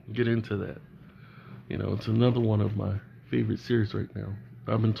definitely get into that. It's another one of my favorite series right now.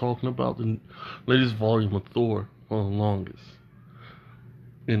 I've been talking about the latest volume of Thor for the longest.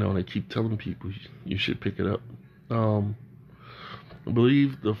 And I keep telling people you should pick it up. I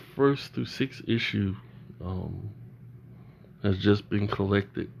believe the first through 6th issue has just been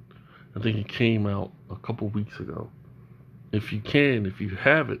collected. I think it came out a couple weeks ago. If you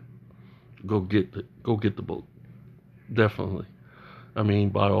have it, go get the book. Definitely. I mean,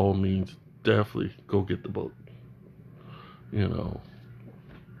 by all means, definitely go get the book.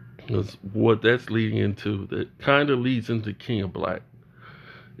 Because what that's leading into, that kind of leads into King of Black.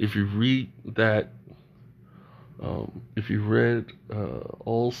 If you read that, if you read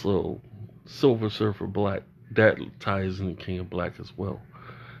also Silver Surfer Black, that ties into King of Black as well.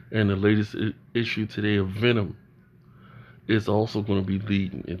 And the latest issue today of Venom is also going to be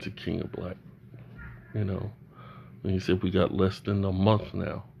leading into King of Black. And he said we got less than a month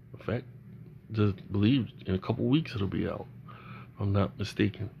now. In fact, just believe in a couple weeks it'll be out, if I'm not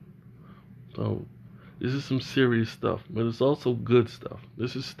mistaken. So this is some serious stuff, but it's also good stuff.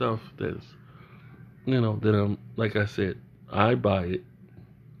 This is stuff that's, that I'm, like I said, I buy it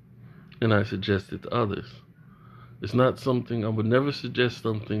and I suggest it to others. It's not something, I would never suggest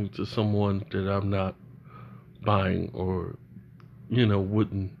something to someone that I'm not buying, or,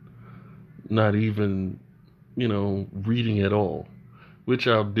 wouldn't, not even, reading at all, which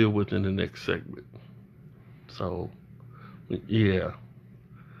I'll deal with in the next segment. So, yeah,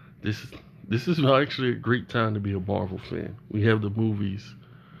 this this is actually a great time to be a Marvel fan. We have the movies,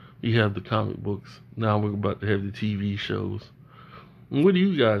 we have the comic books. Now we're about to have the TV shows. And what do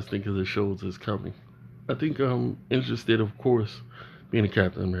you guys think of the shows that's coming? I think I'm interested, of course, being a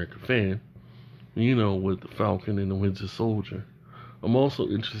Captain America fan, with the Falcon and the Winter Soldier. I'm also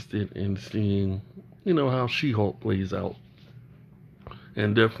interested in seeing, how She-Hulk plays out.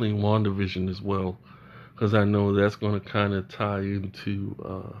 And definitely WandaVision as well, because I know that's going to kind of tie into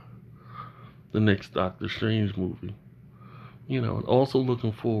the next Doctor Strange movie. And also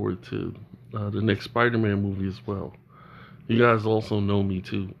looking forward to the next Spider-Man movie as well. You guys also know me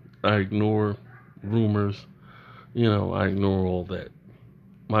too. I ignore rumors. I ignore all that.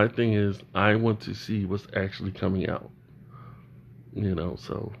 My thing is, I want to see what's actually coming out.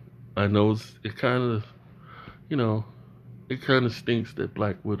 So I know it kind of stinks that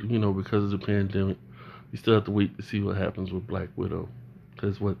Black Widow, because of the pandemic, we still have to wait to see what happens with Black Widow.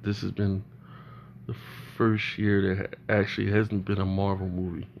 Because this has been the first year that actually hasn't been a Marvel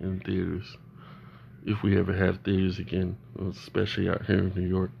movie in theaters. If we ever have theaters again, especially out here in New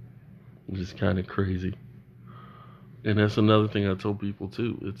York, which is kind of crazy. And that's another thing I told people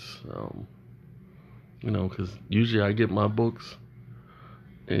too. It's, because usually I get my books,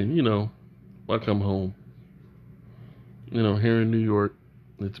 and I come home. Here in New York,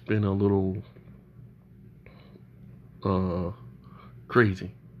 it's been a little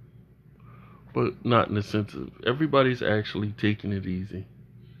crazy, but not in the sense of everybody's actually taking it easy.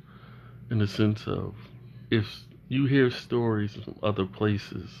 In the sense of, if you hear stories from other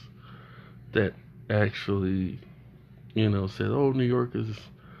places that actually, said, oh, New York is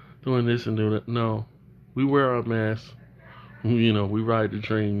doing this and doing that. No, we wear our masks. We ride the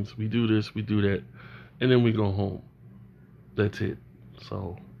trains. We do this, we do that, and then we go home. That's it.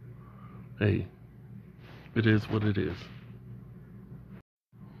 So, hey, it is what it is.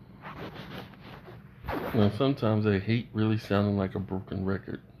 Now, sometimes I hate really sounding like a broken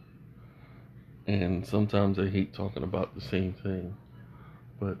record. And sometimes I hate talking about the same thing.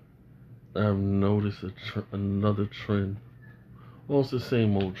 But I've noticed another trend. Well, it's the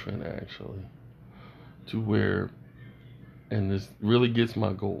same old trend, actually. To where, and this really gets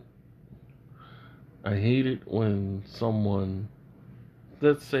my goal. I hate it when someone,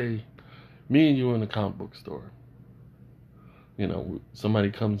 let's say, me and you in a comic book store.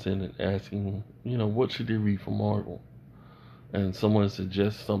 Somebody comes in and asking, what should they read from Marvel? And someone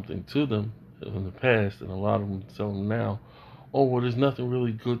suggests something to them in the past, and a lot of them tell them now, oh, well, there's nothing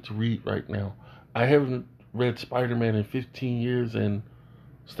really good to read right now. I haven't read Spider-Man in 15 years, and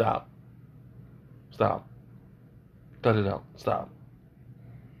stop. Cut it out. Stop.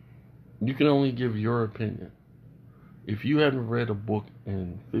 You can only give your opinion. If you haven't read a book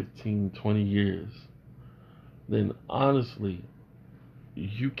in 15, 20 years, then honestly,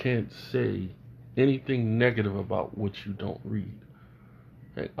 you can't say anything negative about what you don't read.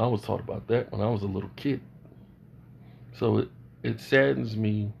 Hey, I was taught about that when I was a little kid. So it saddens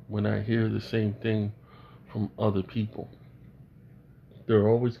me when I hear the same thing from other people. They're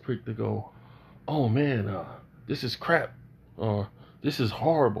always quick to go, oh man, this is crap, or this is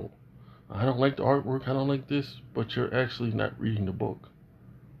horrible. I don't like the artwork, I don't like this, but you're actually not reading the book.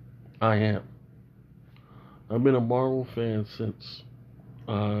 I am. I've been a Marvel fan since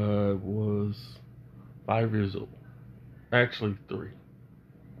I was 5 years old. Actually 3.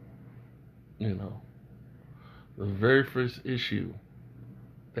 The very first issue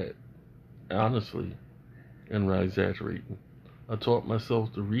that, honestly, and I'm not exaggerating, I taught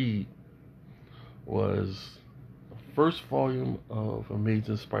myself to read was the first volume of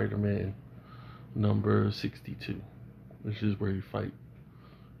Amazing Spider-Man number 62, which is where he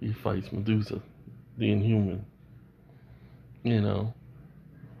fights Medusa, the Inhuman.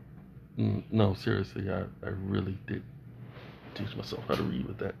 No, seriously, I really did teach myself how to read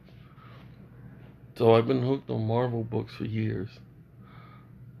with that. So I've been hooked on Marvel books for years.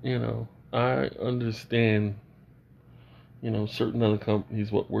 I understand, certain other companies,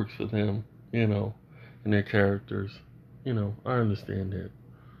 what works for them, and their characters. I understand that.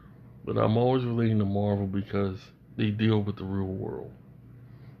 But I'm always relating to Marvel because they deal with the real world.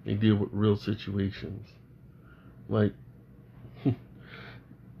 They deal with real situations. Like,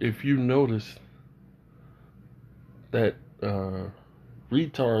 if you notice that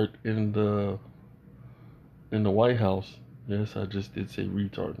retard in the White House, yes, I just did say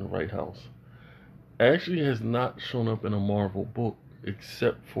retard in the White House, actually has not shown up in a Marvel book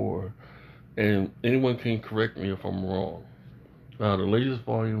except for, and anyone can correct me if I'm wrong, the latest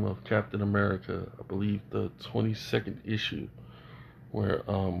volume of Captain America, I believe the 22nd issue, where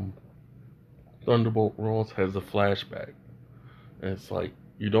Thunderbolt Ross has a flashback. And it's like,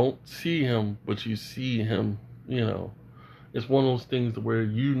 You don't see him, but you see him, you know. It's one of those things where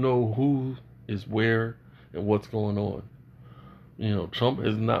you know who is where and what's going on. You know, Trump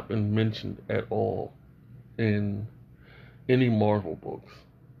has not been mentioned at all in any Marvel books.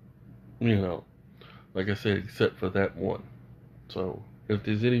 You know, like I said, except for that one. So if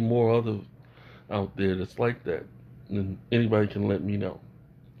there's any more others out there that's like that, then anybody can let me know.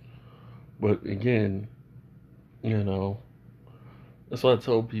 But again, you know, that's why I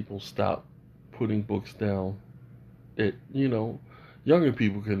tell people, stop putting books down that, you know, younger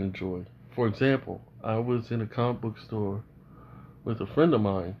people can enjoy. For example, I was in a comic book store with a friend of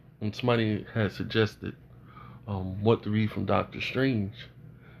mine, and somebody had suggested what to read from Doctor Strange.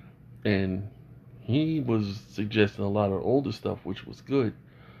 And he was suggesting a lot of older stuff, which was good.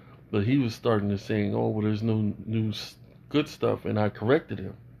 But he was starting to saying, oh, well, there's no new good stuff. And I corrected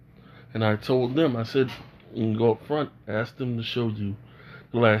him. And I told them, I said, you can go up front, ask them to show you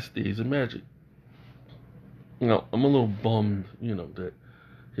The Last Days of Magic. You know, I'm a little bummed, you know, that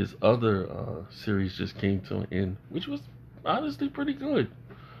his other series just came to an end, which was honestly pretty good.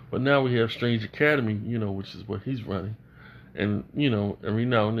 But now we have Strange Academy, you know, which is what he's running. And, you know, every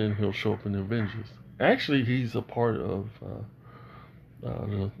now and then he'll show up in the Avengers. Actually, he's a part of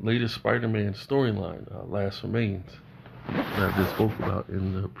the latest Spider-Man storyline, Last Remains, that I just spoke about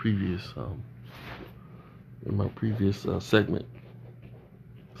in the previous, in my previous segment.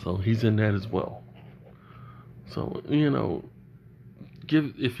 So he's in that as well. So, you know,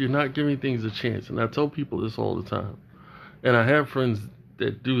 if you're not giving things a chance, and I tell people this all the time, and I have friends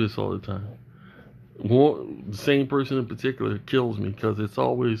that do this all the time. The same person in particular kills me, because it's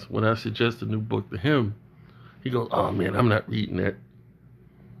always when I suggest a new book to him, he goes, oh man, I'm not reading that.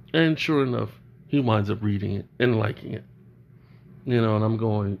 And sure enough, he winds up reading it and liking it. You know, and I'm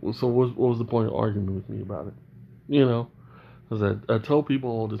going, well, so what was the point of arguing with me about it? You know, because I tell people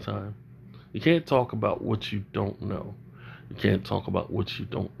all the time, you can't talk about what you don't know. You can't talk about what you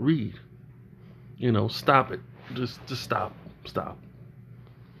don't read. You know, stop it. Just stop. Stop.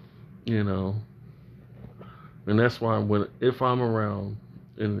 You know. And that's why if I'm around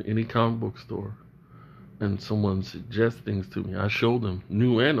in any comic book store and someone suggests things to me, I show them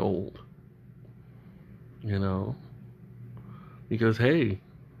new and old. You know. Because, hey,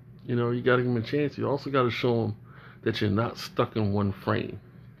 you know, you got to give them a chance. You also got to show them that you're not stuck in one frame.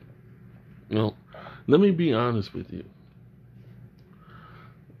 You know, let me be honest with you.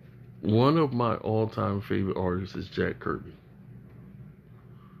 One of my all-time favorite artists is Jack Kirby.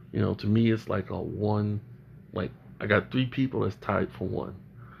 You know, to me, it's like I got three people that's tied for one.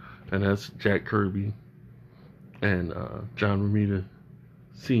 And that's Jack Kirby and John Romita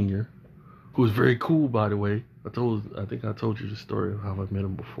Sr., who is very cool, by the way. I think I told you the story of how I met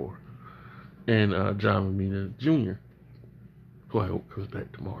him before. And John Romita Jr., who I hope comes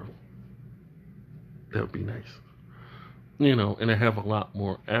back to Marvel. That would be nice. You know, and I have a lot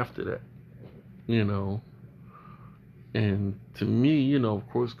more after that. You know. And to me, you know, of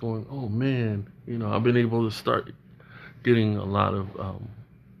course, going, oh man, you know, I've been able to start getting a lot of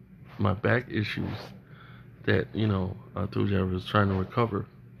my back issues that, you know, I told you I was trying to recover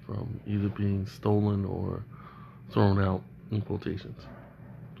from either being stolen or thrown out, in quotations.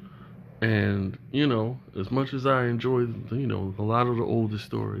 And, you know, as much as I enjoy, you know, a lot of the older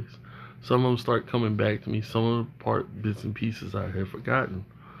stories, some of them start coming back to me, some of the bits and pieces I had forgotten.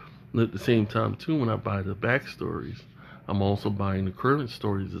 And at the same time, too, when I buy the backstories, I'm also buying the current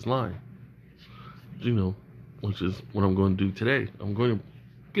stories as line. You know, which is what I'm going to do today. I'm going to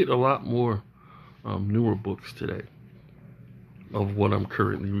get a lot more newer books today of what I'm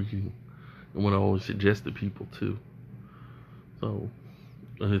currently reading and what I always suggest to people too. So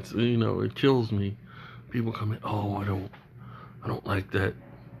it's, you know, it kills me. People come in, oh, I don't like that.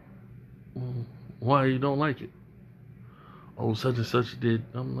 Well, why you don't like it? Oh, such and such did.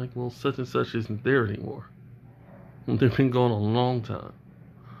 I'm like, well, such and such isn't there anymore. They've been gone a long time.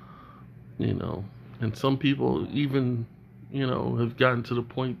 You know, and some people even, you know, have gotten to the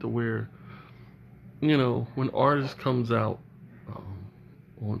point to where, you know, when artists comes out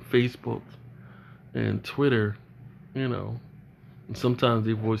on Facebook and Twitter, you know, and sometimes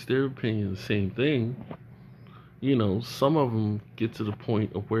they voice their opinion, the same thing. You know, some of them get to the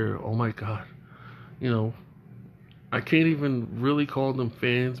point of where, oh my God, you know, I can't even really call them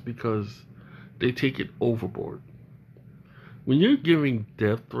fans because they take it overboard. When you're giving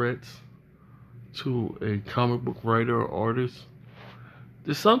death threats to a comic book writer or artist,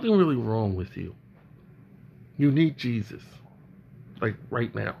 there's something really wrong with you. You need Jesus. Like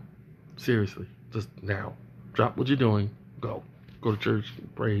right now. Seriously. Just now. Drop what you're doing. Go. Go to church.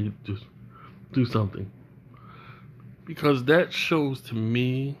 Pray. Just do something. Because that shows to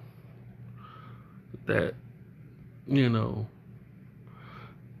me that, you know,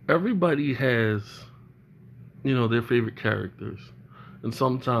 everybody has, you know, their favorite characters. And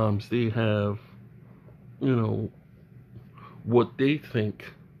sometimes they have, you know, what they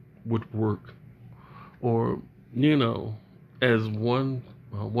think would work. Or, you know, as one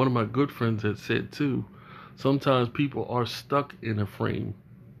of my good friends had said too, sometimes people are stuck in a frame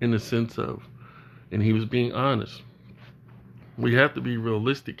in the sense of, and he was being honest, we have to be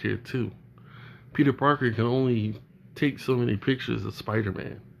realistic here too. Peter Parker can only take so many pictures of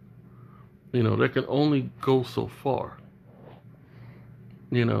Spider-Man. You know, that can only go so far.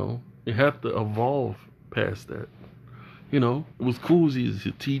 You know, you have to evolve past that. You know, it was cool as he's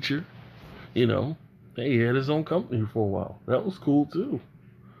a teacher. You know, he had his own company for a while. That was cool too.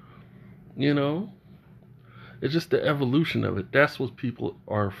 You know, it's just the evolution of it. That's what people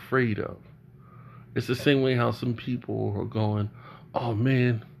are afraid of. It's the same way how some people are going, oh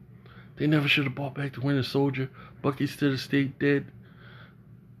man, they never should have brought back the Winter Soldier. Bucky should have stayed dead.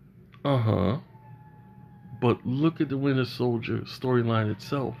 Uh-huh. But look at the Winter Soldier storyline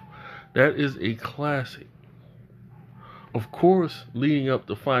itself. That is a classic. Of course, leading up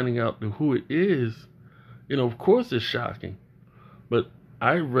to finding out who it is, you know, of course it's shocking. But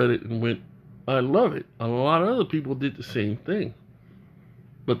I read it and went, I love it. A lot of other people did the same thing.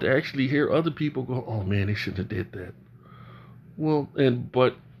 But to actually hear other people go, oh man, they shouldn't have did that. Well, and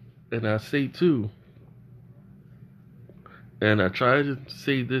I say too, and I try to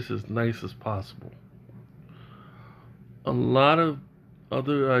say this as nice as possible. A lot of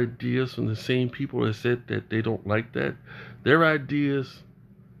other ideas from the same people that said that they don't like that, their ideas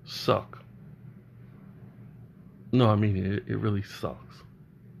suck. No, I mean, it really sucks.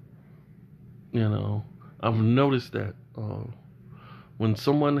 You know, I've noticed that when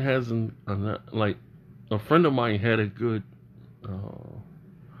someone has like a friend of mine had a good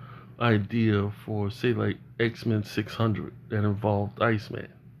idea for, say, like X-Men 600 that involved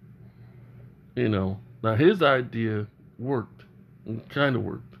Iceman. You know, now his idea worked, kind of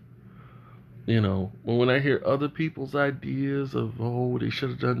worked. You know, but when I hear other people's ideas of, oh, they should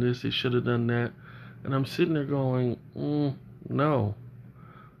have done this, they should have done that, and I'm sitting there going, no,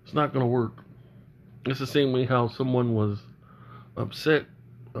 it's not going to work. It's the same way how someone was upset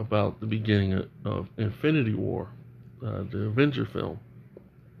about the beginning of Infinity War, the Avenger film.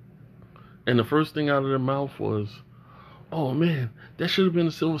 And the first thing out of their mouth was, oh man, that should have been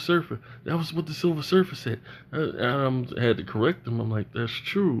the Silver Surfer. That was what the Silver Surfer said. And I had to correct them. I'm like, that's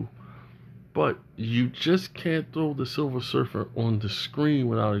true. But you just can't throw the Silver Surfer on the screen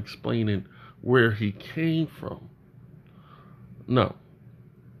without explaining where he came from. No.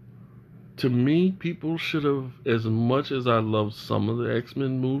 To me, people should have, as much as I love some of the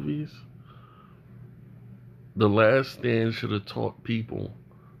X-Men movies, The Last Stand should have taught people,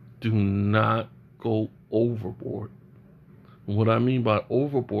 do not go overboard. What I mean by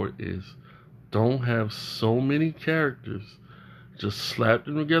overboard is, don't have so many characters, just slap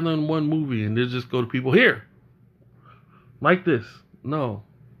them together in one movie and then just go to people, here, like this. No.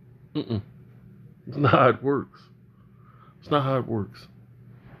 It's not how it works. It's not how it works.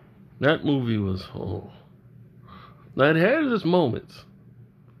 That movie was, now it had its moments,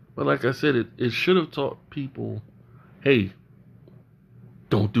 but like I said, it should have taught people, hey,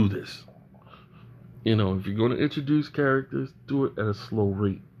 don't do this. You know, if you're going to introduce characters, do it at a slow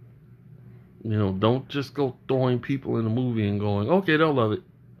rate. You know, don't just go throwing people in a movie and going, okay, they'll love it.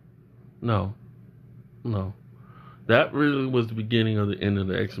 No. That really was the beginning of the end of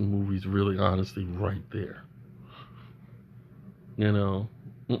the X-Men movies, really, honestly, right there. You know,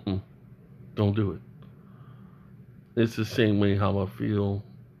 don't do it. It's the same way how I feel,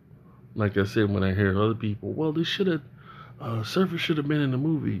 like I said, when I hear other people, well, they should have, Surfer should have been in the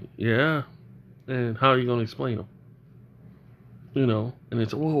movie. Yeah. And how are you going to explain them? You know, and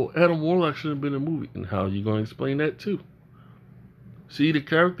it's, well, Adam Warlock should have been in the movie. And how are you going to explain that too? See, the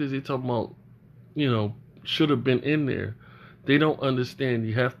characters they talk about, you know, should have been in there. They don't understand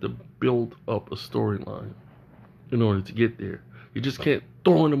you have to build up a storyline in order to get there. You just can't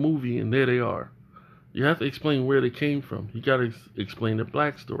throw in a movie and there they are. You have to explain where they came from. You got to explain the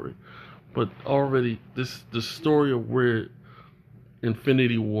Black story. But already, the story of where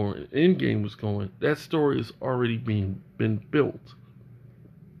Infinity War and Endgame was going, that story is already been built.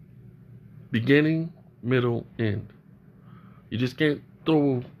 Beginning, middle, end. You just can't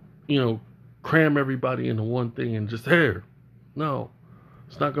throw, you know, cram everybody into one thing and just, here. No,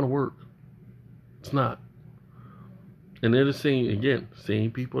 it's not going to work. It's not. And they're the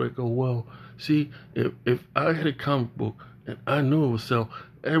same people that go, well, see, if I had a comic book and I knew it would sell,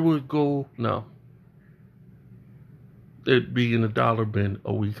 it would go, no. it'd be in the dollar bin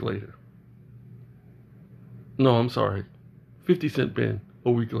a week later. No, I'm sorry. 50-cent bin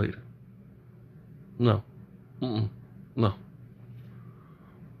a week later. No. No.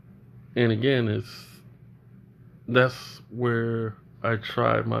 And again, that's where I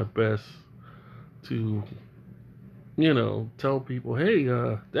try my best to, tell people, hey,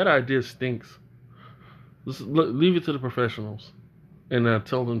 that idea stinks. Leave it to the professionals. And I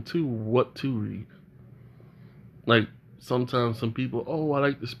tell them, too, what to read. Like, sometimes some people, I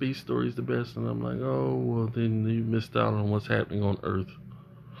like the space stories the best. And I'm like, well, then you missed out on what's happening on Earth.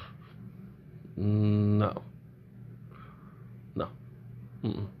 No.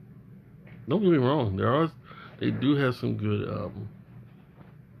 Don't get me wrong. They do have some good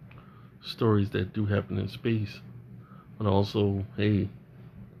stories that do happen in space. But also, hey,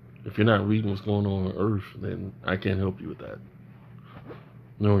 if you're not reading what's going on Earth, then I can't help you with that.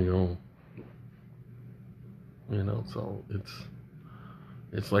 Know your own. So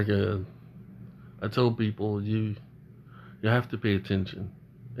it's like I tell people, you have to pay attention.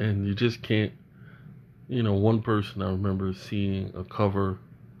 And you just can't, one person I remember seeing a cover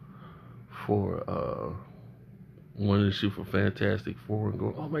for one issue for Fantastic Four and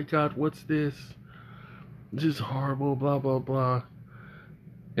going, oh my God, what's this? This is horrible, blah, blah, blah.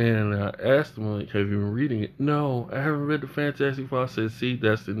 And I asked him, like, have you been reading it? No, I haven't read the Fantastic Four. I said, see,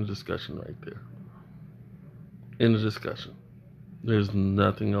 that's in the discussion right there. In the discussion. There's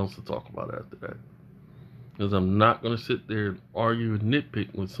nothing else to talk about after that. Because I'm not going to sit there and argue and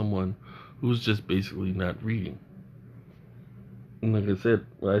nitpick with someone who's just basically not reading. And like I said,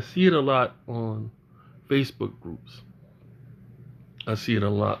 I see it a lot on Facebook groups. I see it a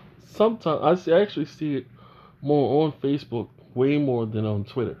lot. Sometimes I actually see it more on Facebook, way more than on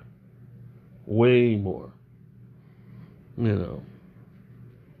Twitter. Way more.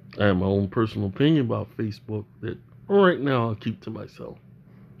 I have my own personal opinion about Facebook that right now I'll keep to myself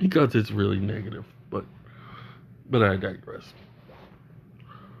because it's really negative. But I digress.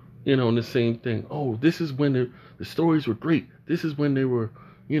 And the same thing. Oh, this is when the stories were great. This is when they were,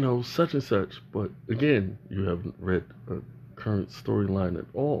 such and such. But again, you haven't read a current storyline at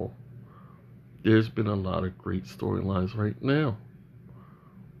all. There's been a lot of great storylines right now.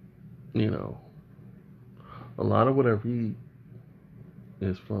 A lot of what I read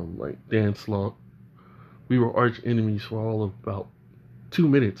is from like Dan Slott. We were arch enemies for all of about 2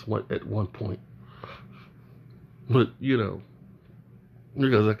 minutes at one point. But,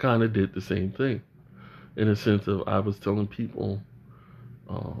 because I kind of did the same thing. In a sense of I was telling people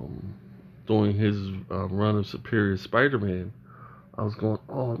during his run of Superior Spider-Man, I was going,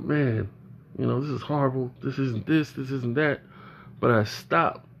 oh man, this is horrible. This isn't this isn't that. But I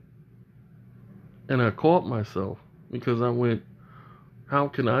stopped. And I caught myself because I went, how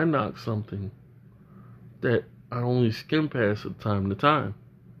can I knock something that I only skim past from time to time?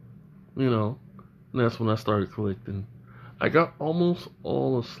 And that's when I started collecting. I got almost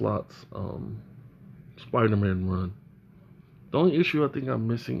all of Slott's Spider-Man run. The only issue I think I'm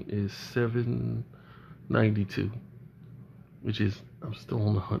missing is 792, which is, I'm still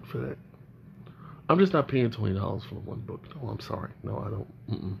on the hunt for that. I'm just not paying $20 for one book. No, I'm sorry. No, I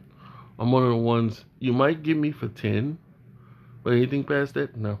don't. I'm one of the ones you might give me for 10, but anything past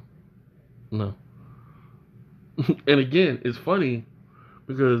that, no. And again, it's funny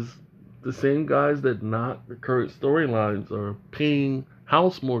because the same guys that knock the current storylines are paying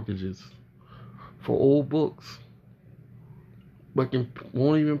house mortgages for old books, but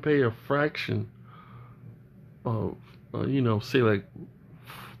won't even pay a fraction of, say like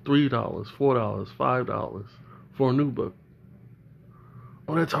 $3, $4, $5 for a new book.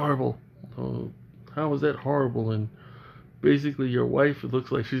 Oh, that's horrible. Oh, how is that horrible? And basically your wife, it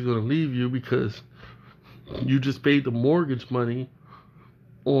looks like she's going to leave you because you just paid the mortgage money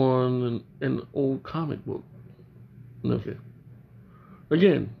on an old comic book. Okay.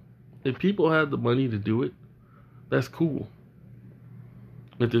 Again, if people have the money to do it, that's cool.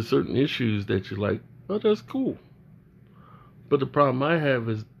 If there's certain issues that you like, oh, that's cool. But the problem I have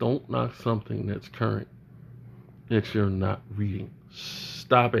is don't knock something that's current that you're not reading.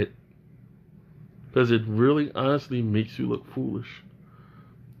 Stop it. Because it really honestly makes you look foolish.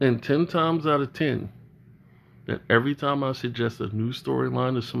 And 10 times out of 10, that every time I suggest a new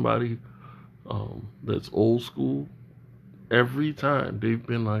storyline to somebody that's old school, every time they've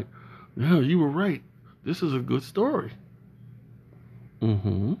been like, yeah, you were right. This is a good story.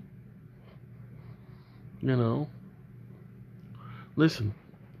 Listen,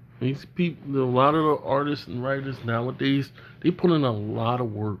 these people, a lot of the artists and writers nowadays, they put in a lot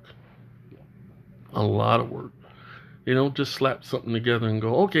of work. A lot of work. They don't just slap something together and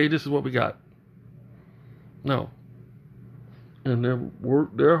go, okay, this is what we got. No. And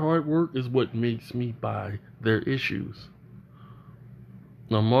their hard work is what makes me buy their issues.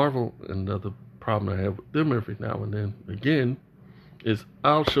 Now, Marvel, another problem I have with them every now and then, again, is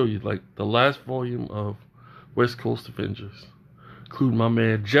I'll show you like the last volume of West Coast Avengers, include my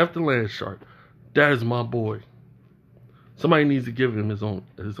man Jeff the Landshark. That is my boy. Somebody needs to give him his own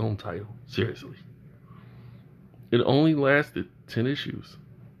title. Seriously. It only lasted 10 issues.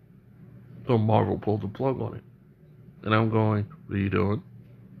 So Marvel pulled the plug on it. And I'm going, what are you doing?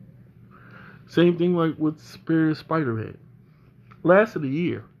 Same thing like with Spirit of Spider-Man. Lasted a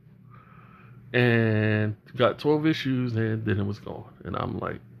year. And got 12 issues and then it was gone. And I'm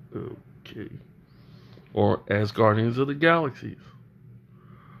like, okay. Or as Guardians of the Galaxies.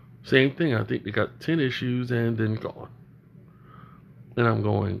 Same thing. I think they got 10 issues and then gone. And I'm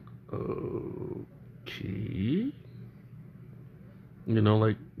going, okay. You know,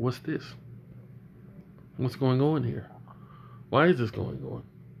 like, what's this? What's going on here? Why is this going on?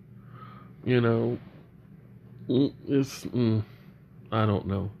 You know, it's, I don't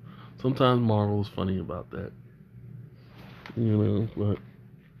know. Sometimes Marvel is funny about that. You know, but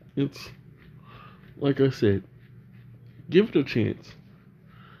it's, like I said, give it a chance.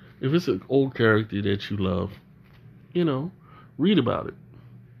 If it's an old character that you love, you know, read about it.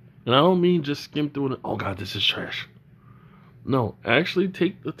 And I don't mean just skim through it, oh God, this is trash. No, actually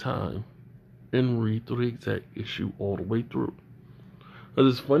take the time and read through the exact issue all the way through.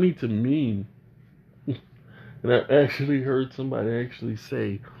 Because it's funny to me, and I actually heard somebody actually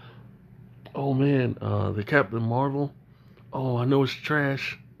say, oh man, the Captain Marvel, oh, I know it's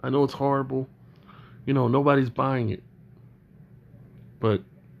trash. I know it's horrible. You know, nobody's buying it. But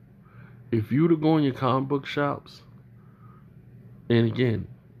if you were to go in your comic book shops, and again,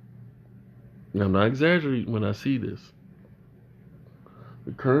 I'm not exaggerating when I see this,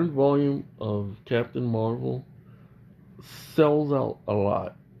 the current volume of Captain Marvel sells out a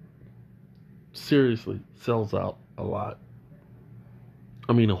lot. Seriously, sells out a lot.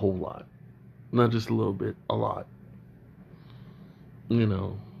 I mean a whole lot. Not just a little bit, a lot. You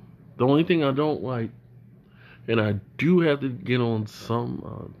know, the only thing I don't like, and I do have to get on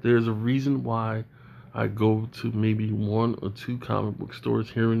some, there's a reason why I go to maybe 1 or 2 comic book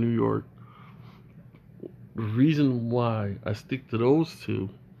stores here in New York. The reason why I stick to those 2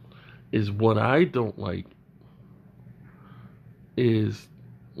 is what I don't like is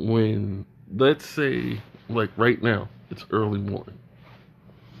when, let's say, like right now, it's early morning.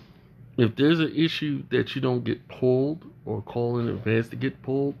 If there's an issue that you don't get pulled or call in advance to get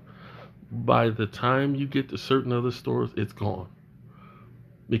pulled, by the time you get to certain other stores, it's gone.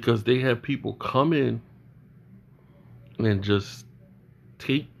 Because they have people come in and just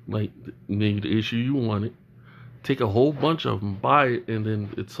take, like, maybe the issue you wanted, take a whole bunch of them, buy it, and then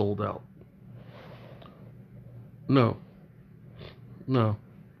it's sold out. No.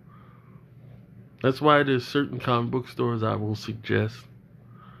 That's why there's certain comic book stores I will suggest,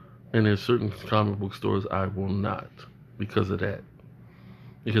 and there's certain comic book stores I will not, because of that.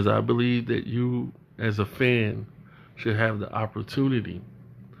 Because I believe that you, as a fan, should have the opportunity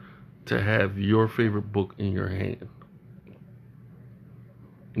to have your favorite book in your hand.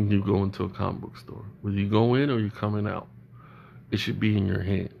 And you go into a comic book store. Whether you go in or you're coming out, it should be in your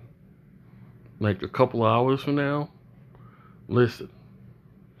hand. Like a couple of hours from now, listen.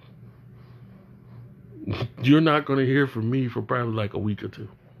 You're not going to hear from me for probably like a week or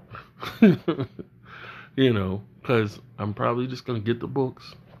 2. You know, because I'm probably just going to get the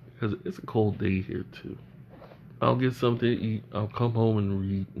books. Because it's a cold day here too. I'll get something to eat. I'll come home and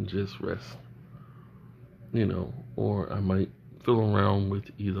read and just rest. You know, or I might fiddle around with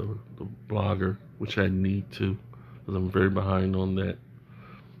either the blogger, which I need to, because I'm very behind on that,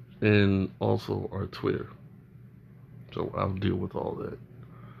 and also our Twitter. So I'll deal with all that.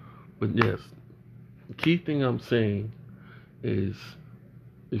 But yes, the key thing I'm saying is,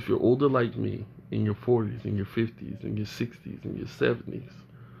 if you're older like me, in your 40s, in your 50s, in your 60s, in your 70s,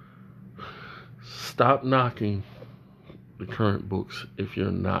 stop knocking the current books if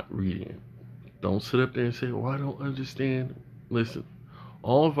you're not reading it. Don't sit up there and say, well, I don't understand. Listen,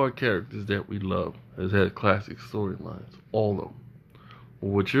 all of our characters that we love has had classic storylines. All of them.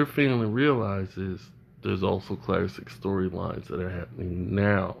 What you're failing to realize is there's also classic storylines that are happening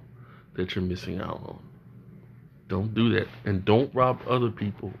now that you're missing out on. Don't do that. And don't rob other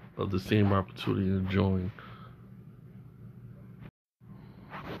people of the same opportunity to join.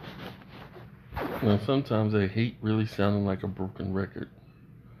 Now, sometimes I hate really sounding like a broken record.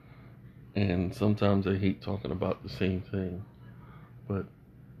 And sometimes I hate talking about the same thing. But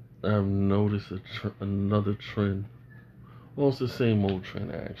I've noticed another trend. Well, it's the same old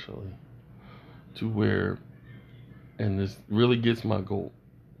trend, actually. To where and this really gets my goat.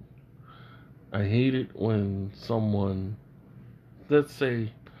 I hate it when someone, let's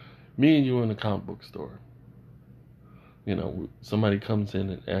say, me and you in a comic book store. Somebody comes in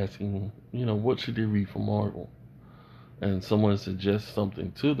and asking, what should they read from Marvel? And someone suggests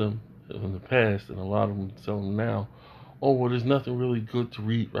something to them in the past, and a lot of them tell them now, oh, well, there's nothing really good to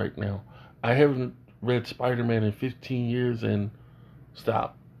read right now. I haven't read Spider-Man in 15 years, and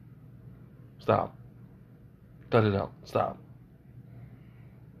stop. Cut it out. Stop.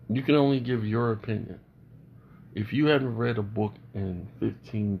 You can only give your opinion. If you haven't read a book in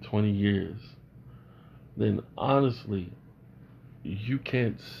 15, 20 years, then honestly, you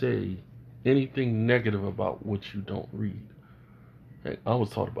can't say anything negative about what you don't read. Hey, I was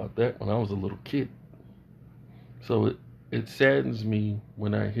taught about that when I was a little kid. So it saddens me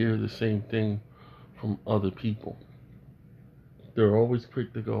when I hear the same thing from other people. They're always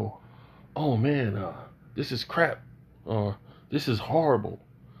quick to go, oh man, this is crap, or this is horrible.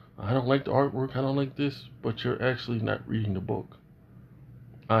 I don't like the artwork, I don't like this, but you're actually not reading the book.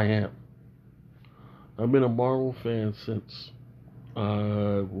 I am. I've been a Marvel fan since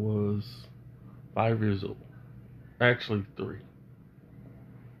I was 5 years old. Actually 3.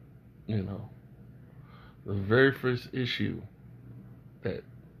 The very first issue that,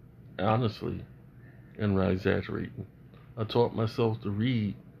 honestly, and I'm not exaggerating, I taught myself to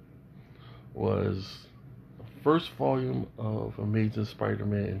read was the first volume of Amazing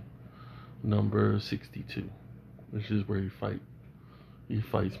Spider-Man number 62, which is where he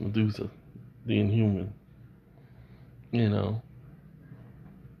fights Medusa, the Inhuman. No,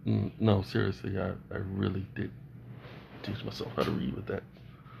 seriously, I really did teach myself how to read with that.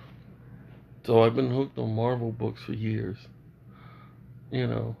 So I've been hooked on Marvel books for years.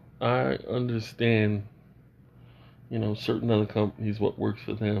 I understand, certain other companies, what works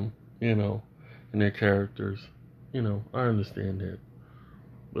for them, and their characters. I understand that.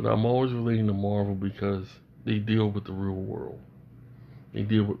 But I'm always relating to Marvel because they deal with the real world. They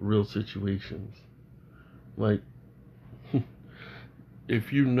deal with real situations. Like,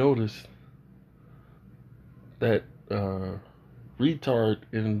 if you notice that retard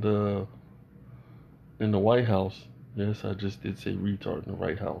in the White House, yes, I just did say retard in the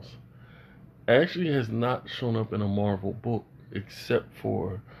White House, actually has not shown up in a Marvel book except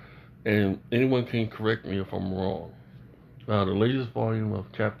for, and anyone can correct me if I'm wrong, the latest volume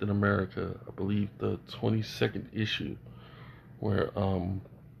of Captain America, I believe the 22nd issue, where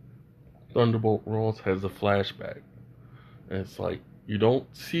Thunderbolt Ross has a flashback. And it's like, you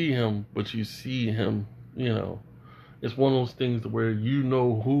don't see him, but you see him, It's one of those things where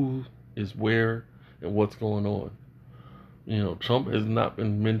who is where and what's going on. Trump has not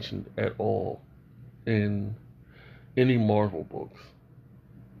been mentioned at all in any Marvel books.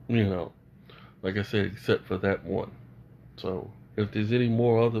 Like I said, except for that one. So if there's any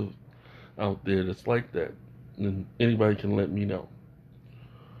more others out there that's like that, then anybody can let me know.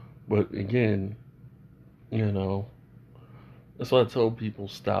 But again, that's why I tell people,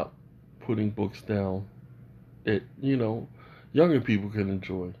 stop putting books down that, younger people can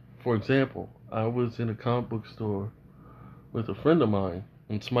enjoy. For example, I was in a comic book store with a friend of mine,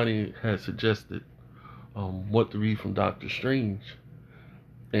 and somebody had suggested what to read from Doctor Strange.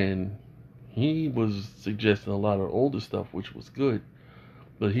 And he was suggesting a lot of older stuff, which was good.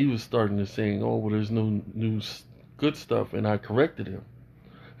 But he was starting to saying, oh, well, there's no new good stuff. And I corrected him.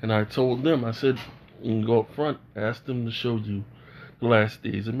 And I told them, I said, you can go up front, ask them to show you The Last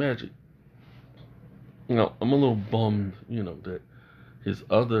Days of Magic. I'm a little bummed, that his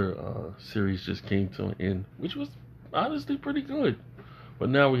other series just came to an end, which was honestly pretty good. But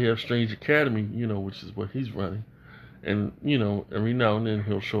now we have Strange Academy, which is what he's running. And, every now and then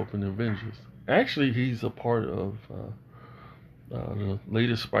he'll show up in the Avengers. Actually, he's a part of the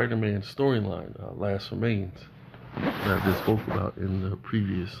latest Spider-Man storyline, Last Remains, that I just spoke about in the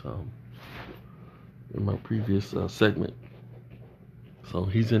previous, in my previous segment. So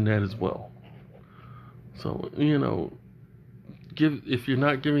he's in that as well. So, if you're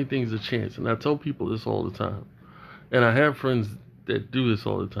not giving things a chance, and I tell people this all the time, and I have friends that do this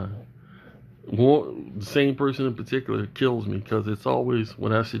all the time. The same person in particular kills me, because it's always,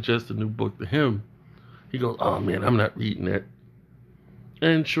 when I suggest a new book to him, he goes, oh man, I'm not reading that.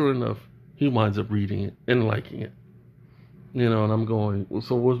 And sure enough, he winds up reading it and liking it. And I'm going, well,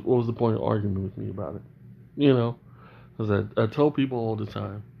 so what was the point of arguing with me about it? Because I tell people all the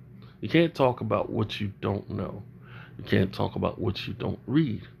time, you can't talk about what you don't know. You can't talk about what you don't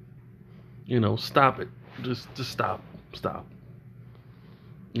read. Stop it. Just stop. Stop.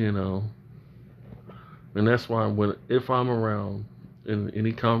 And that's why if I'm around in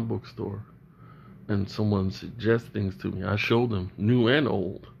any comic book store and someone suggests things to me, I show them new and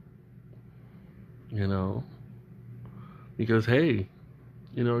old. You know, because hey,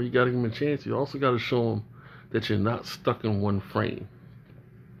 you know, you got to give them a chance. You also got to show them that you're not stuck in one frame.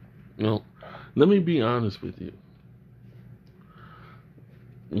 You know, let me be honest with you.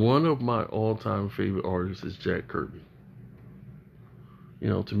 One of my all-time favorite artists is Jack Kirby. You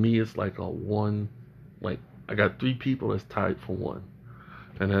know, to me, it's like I got three people that's tied for one.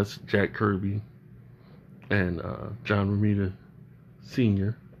 And that's Jack Kirby and John Romita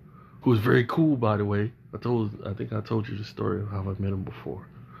Sr., who is very cool, by the way. I think I told you the story of how I met him before.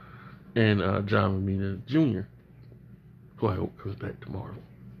 And John Romita Jr., who I hope comes back tomorrow.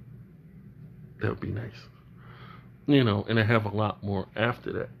 That would be nice. You know, and I have a lot more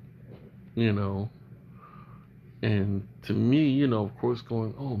after that. You know. And to me, you know, of course,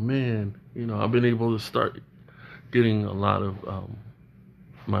 going, oh man, you know, I've been able to start getting a lot of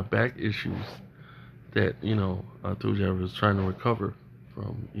my back issues that, you know, I told you I was trying to recover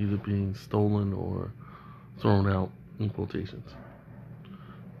from either being stolen or thrown out, in quotations.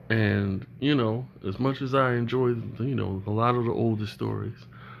 And, you know, as much as I enjoy, you know, a lot of the older stories,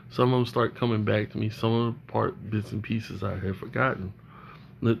 some of them start coming back to me, some of the bits and pieces I had forgotten.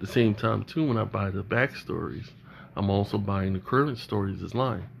 And at the same time, too, when I buy the backstories, I'm also buying the current stories as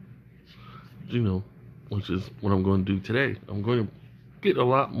line. You know, which is what I'm going to do today. I'm going to get a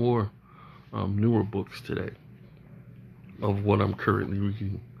lot more newer books today of what I'm currently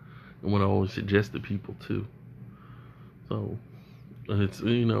reading and what I always suggest to people too. So, and it's,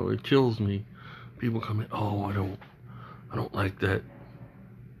 you know, it kills me. People come in, oh, I don't like that.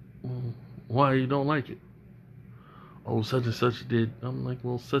 Well, why you don't like it? Oh, such and such did. I'm like,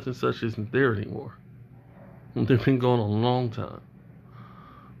 well, such and such isn't there anymore. They've been gone a long time.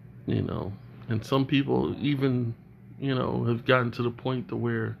 You know, and some people even, you know, have gotten to the point to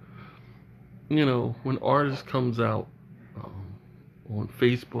where, you know, when artists comes out on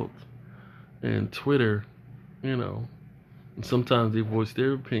Facebook and Twitter, you know, and sometimes they voice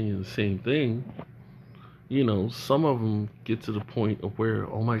their opinion, the same thing. You know, some of them get to the point of where,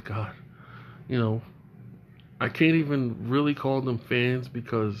 oh my God, you know, I can't even really call them fans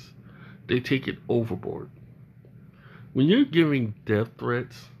because they take it overboard. When you're giving death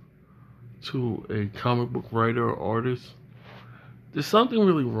threats to a comic book writer or artist, there's something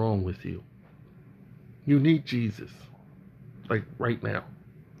really wrong with you. You need Jesus. Like right now.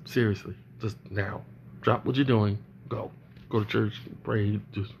 Seriously. Just now. Drop what you're doing. Go. Go to church. Pray.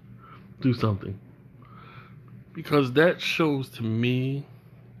 Just do something. Because that shows to me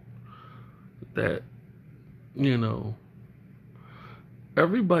that, you know,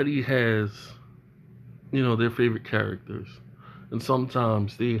 everybody has, you know, their favorite characters. And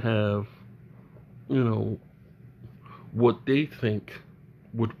sometimes they have, you know, what they think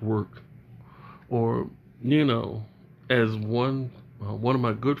would work. Or, you know, as one of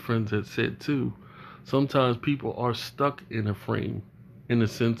my good friends had said too, sometimes people are stuck in a frame in the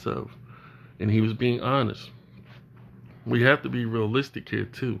sense of, and he was being honest, we have to be realistic here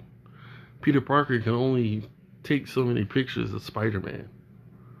too. Peter Parker can only take so many pictures of Spider-Man.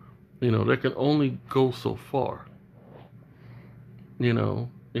 You know, that can only go so far. You know,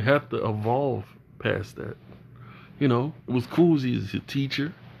 you have to evolve past that. You know, it was cool as he's a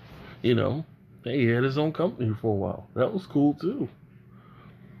teacher. You know, he had his own company for a while. That was cool too.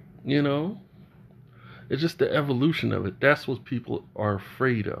 You know, it's just the evolution of it. That's what people are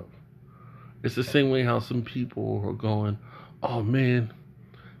afraid of. It's the same way how some people are going, oh man,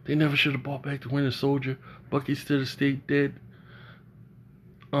 they never should have brought back the Winter Soldier. Bucky should have stayed dead.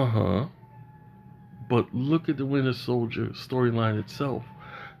 Uh-huh. But look at the Winter Soldier storyline itself.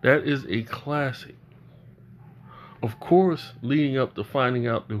 That is a classic. Of course, leading up to finding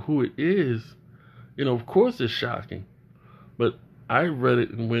out who it is, you know, of course it's shocking. But I read it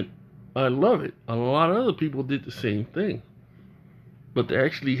and went, I love it. A lot of other people did the same thing. But to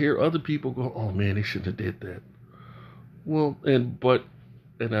actually hear other people go, oh man, they shouldn't have did that. Well, and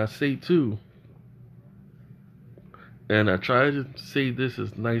I say too, and I try to say this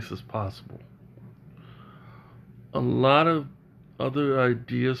as nice as possible. A lot of other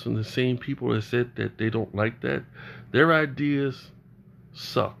ideas from the same people that said that they don't like that, their ideas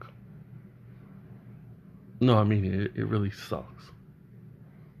suck. No, I mean, it really sucks.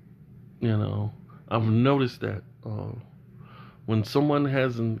 You know, I've noticed that when someone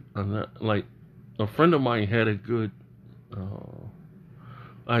has like a friend of mine had a good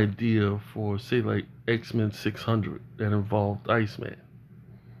idea for, say, like X-Men 600 that involved Iceman.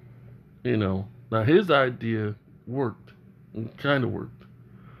 You know, now his idea worked, it kind of worked.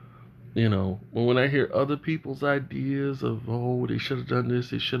 You know, but when I hear other people's ideas of, oh, they should have done this,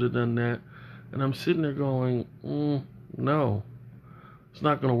 they should have done that, And I'm sitting there going, no, it's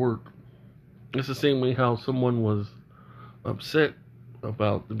not going to work. It's the same way how someone was upset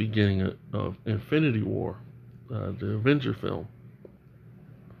about the beginning of Infinity War, the Avenger film.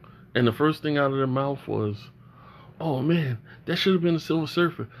 And the first thing out of their mouth was, oh man, that should have been the Silver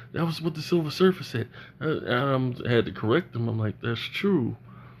Surfer. That was what the Silver Surfer said. And I had to correct them. I'm like, that's true.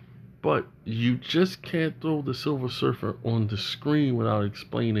 But you just can't throw the Silver Surfer on the screen without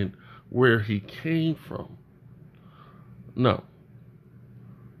explaining where he came from. No.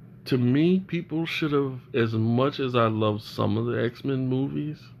 To me, people should have, as much as I love some of the X-Men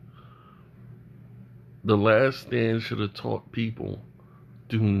movies, The Last Stand should have taught people,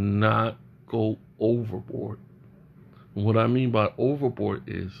 do not go overboard. What I mean by overboard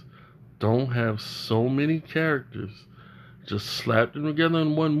is, don't have so many characters, just slap them together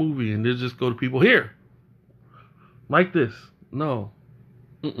in one movie and then just go to people, here, like this. No.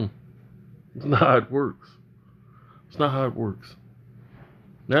 It's not how it works. It's not how it works.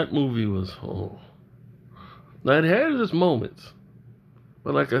 That movie was, now it had its moments,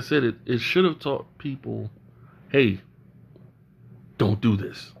 but like I said, it should have taught people, hey, don't do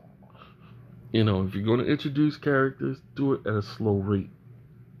this. You know, if you're going to introduce characters, do it at a slow rate.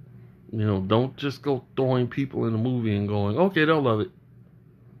 You know, don't just go throwing people in a movie and going, okay, they'll love it.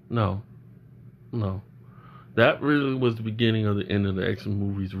 No. That really was the beginning of the end of the X-Men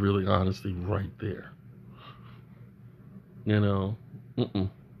movies, really, honestly, right there. You know,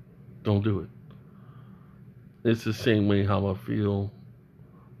 don't do it. It's the same way how I feel,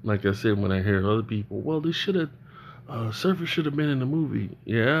 like I said, when I hear other people, well, they should have, Surfer should have been in the movie.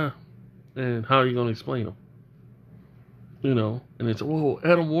 Yeah. And how are you going to explain them? You know, and it's, well,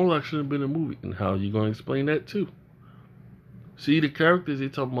 Adam Warlock should have been in the movie. And how are you going to explain that too? See, the characters they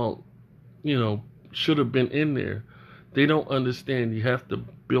talk about, you know, should have been in there. They don't understand you have to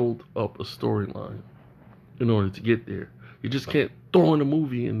build up a storyline in order to get there. You just can't throw in a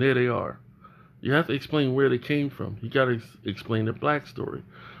movie and there they are. You have to explain where they came from. You got to explain the Black story.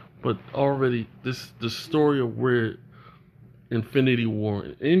 But already, the story of where Infinity War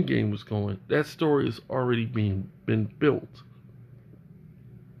and Endgame was going, that story is already been built.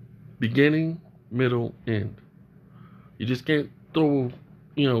 Beginning, middle, end. You just can't throw,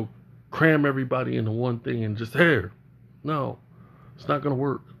 you know, cram everybody into one thing and just, here. No, it's not going to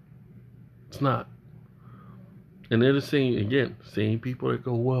work. It's not. And they're the same people that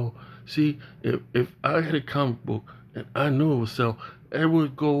go, well, see, if I had a comic book and I knew it would sell, it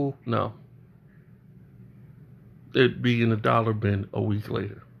would go, no. It'd be in the dollar bin a week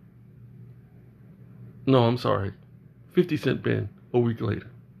later. No, I'm sorry. 50-cent bin a week later.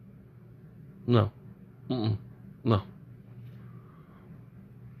 No. No.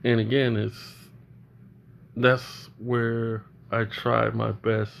 And again, that's where I try my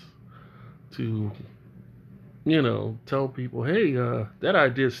best to, you know, tell people, hey, that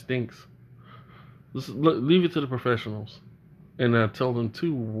idea stinks. Leave it to the professionals. And I tell them,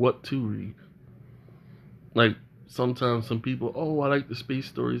 too, what to read. Like, sometimes some people, I like the space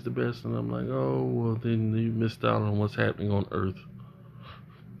stories the best. And I'm like, well, then you missed out on what's happening on Earth.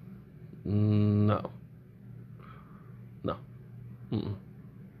 No.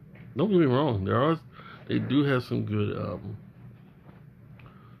 Don't get me wrong. They do have some good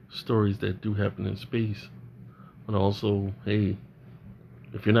stories that do happen in space. But also, hey,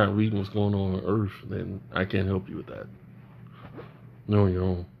 if you're not reading what's going on Earth, then I can't help you with that. Know your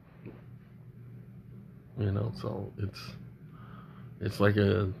own. You know, so it's like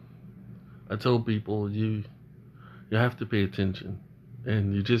I tell people, you have to pay attention.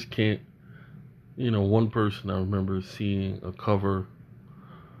 And you just can't, you know, one person I remember seeing a cover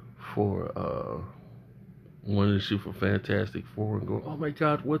for one issue for Fantastic Four and go, oh my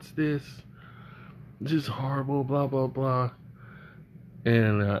God, what's this? This is horrible, blah, blah, blah.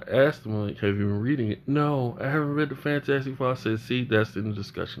 And I asked them, like, have you been reading it? No, I haven't read the Fantastic Four. I said, see, that's in the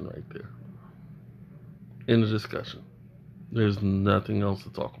discussion right there. In the discussion. There's nothing else to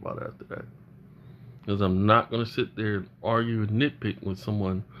talk about after that. Because I'm not going to sit there and argue and nitpick with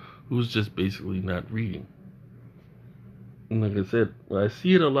someone who's just basically not reading. And like I said, I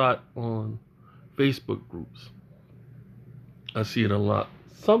see it a lot on Facebook groups. I see it a lot.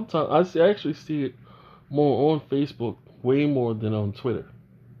 Sometimes I actually see it more on Facebook, way more than on Twitter.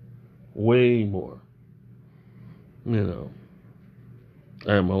 Way more. You know,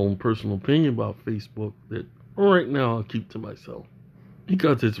 I have my own personal opinion about Facebook that right now I'll keep to myself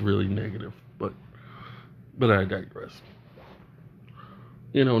because it's really negative. But I digress.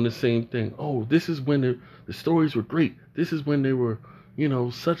 You know, and the same thing. Oh, this is when the stories were great. This is when they were, you know,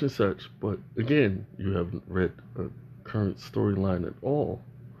 such and such. But again, you haven't read a current storyline at all.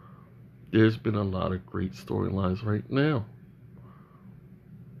 there's been a lot of great storylines right now.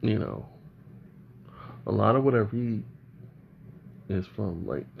 You know, a lot of what I read is from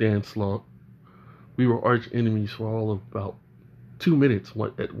like Dan Slott. We were arch enemies for all of about 2 minutes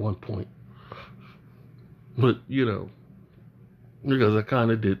at one point. But, you know, because I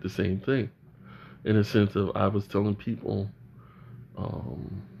kind of did the same thing. In the sense of I was telling people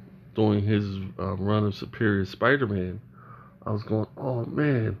during his run of Superior Spider-Man, I was going, oh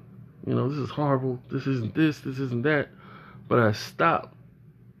man, you know, this is horrible. This isn't this isn't that. But I stopped.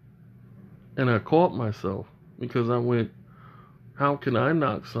 And I caught myself because I went, how can I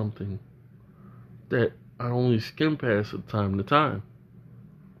knock something that I only skim past from time to time?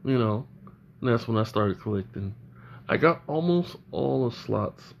 You know, and that's when I started collecting. I got almost all of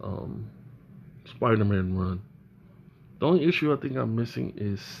Slott's Spider-Man run. The only issue I think I'm missing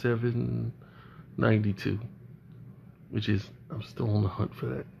is 792, which is, I'm still on the hunt for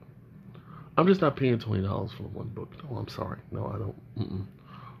that. I'm just not paying $20 for one book. No, I'm sorry. No, I don't.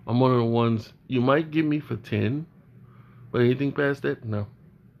 I'm one of the ones you might give me for 10, but anything past that, no.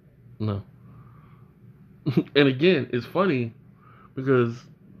 And again, it's funny because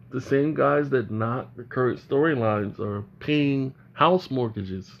the same guys that knock the current storylines are paying house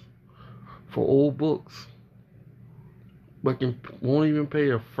mortgages for old books, but won't even pay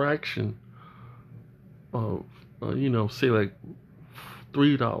a fraction of, say like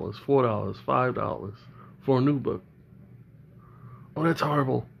 $3, $4, $5 for a new book. Oh, that's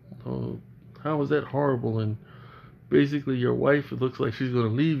horrible. Oh, how is that horrible? And basically your wife, it looks like she's going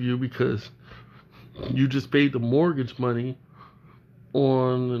to leave you because you just paid the mortgage money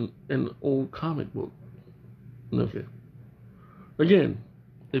on an old comic book. Okay. Again,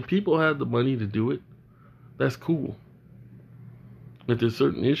 if people have the money to do it, that's cool. If there's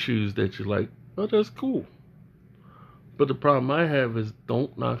certain issues that you're like, oh, that's cool. But the problem I have is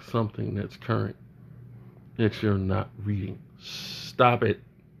don't knock something that's current that you're not reading. Stop it.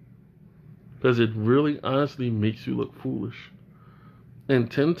 Because it really honestly makes you look foolish. And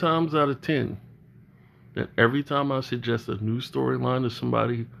 10 times out of 10, that every time I suggest a new storyline to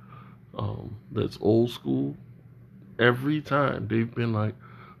somebody that's old school, every time they've been like,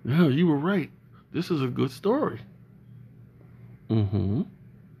 yeah, you were right. This is a good story. You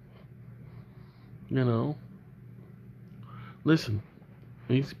know, listen,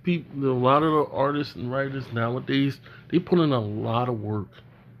 these people, a lot of the artists and writers nowadays, they put in a lot of work.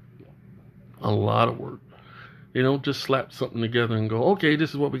 A lot of work. They don't just slap something together and go, okay,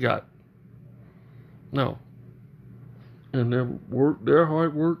 this is what we got. No. And their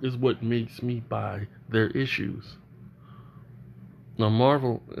hard work is what makes me buy their issues. Now,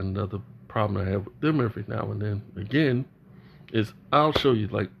 Marvel, another problem I have with them every now and then, again, is I'll show you,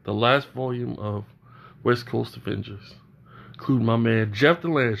 like, the last volume of West Coast Avengers, including my man Jeff the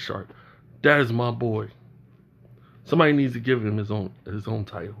Landshark. That is my boy. Somebody needs to give him his own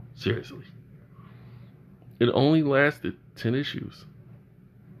title. Seriously. It only lasted 10 issues.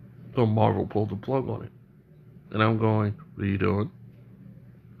 So Marvel pulled the plug on it. And I'm going, what are you doing?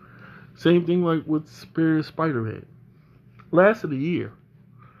 Same thing like with Superior Spider-Man. Lasted a year.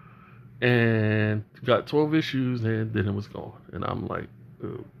 And got 12 issues and then it was gone. And I'm like,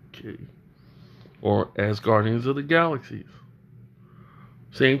 okay. Or as Guardians of the Galaxies.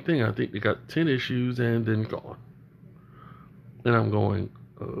 Same thing. I think they got 10 issues and then gone. And I'm going,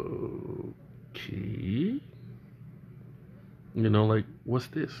 okay. You know, like, what's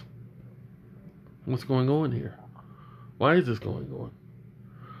this? What's going on here? Why is this going on?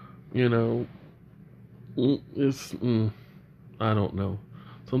 You know, it's, I don't know.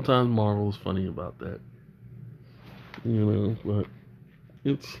 Sometimes Marvel's funny about that. You know, but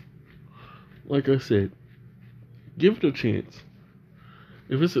it's, like I said, give it a chance.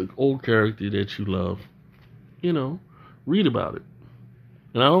 If it's an old character that you love, you know, read about it.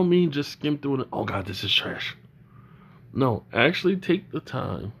 And I don't mean just skim through it, oh God, this is trash. No, actually take the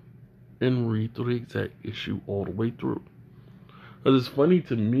time and read through the exact issue all the way through. Because it's funny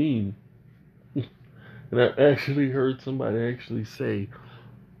to me, and I actually heard somebody actually say,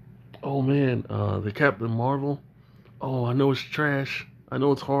 oh man, the Captain Marvel, oh, I know it's trash. I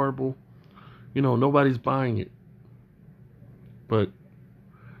know it's horrible. You know, nobody's buying it. But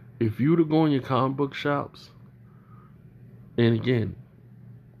if you were to go in your comic book shops, and again,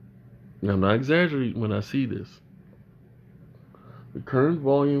 I'm not exaggerating when I see this, the current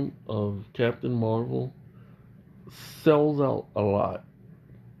volume of Captain Marvel sells out a lot.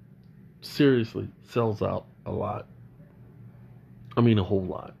 Seriously, sells out a lot. I mean a whole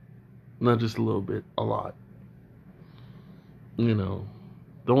lot. Not just a little bit, a lot. You know,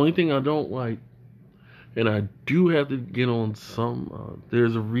 the only thing I don't like And I do have to get on some.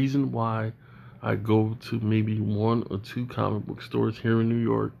 There's a reason why I go to maybe one or two comic book stores here in New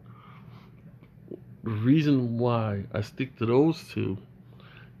York. The reason why I stick to those two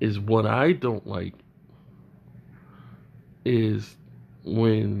is what I don't like is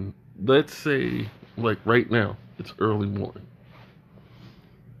when, let's say, like right now, it's early morning.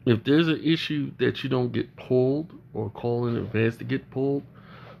 If there's an issue that you don't get pulled or call in advance to get pulled,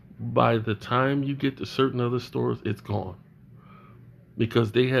 by the time you get to certain other stores, it's gone.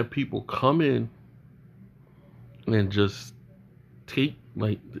 Because they have people come in and just take,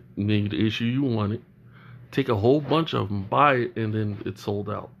 like, maybe the issue you wanted, take a whole bunch of them, buy it, and then it's sold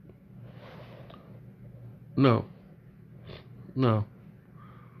out. No.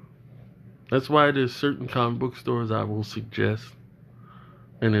 That's why there's certain comic book stores I will suggest,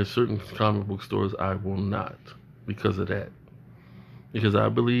 and there's certain comic book stores I will not, because of that. Because I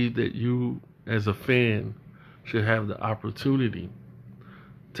believe that you, as a fan, should have the opportunity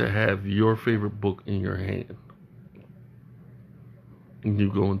to have your favorite book in your hand. And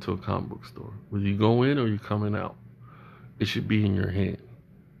you go into a comic book store. Whether you go in or you're coming out, it should be in your hand.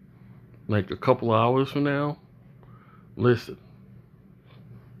 Like a couple hours from now, listen.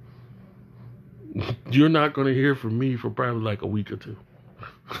 You're not going to hear from me for probably like a week or two.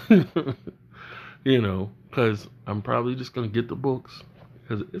 You know, because I'm probably just going to get the books.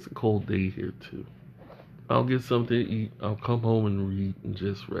 Because it's a cold day here too. I'll get something to eat. I'll come home and read and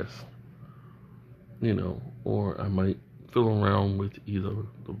just rest. You know, or I might fiddle around with either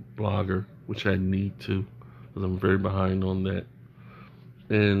the blogger, which I need to, because I'm very behind on that,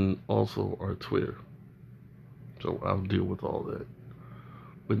 and also our Twitter. So I'll deal with all that.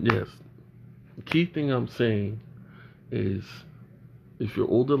 But yes, the key thing I'm saying is, if you're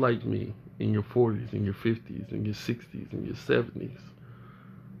older like me, in your 40s, in your 50s, in your 60s, in your 70s,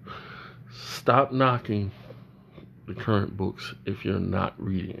 stop knocking the current books if you're not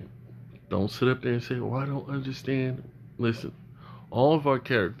reading it. Don't sit up there and say, "Oh, I don't understand." Listen, all of our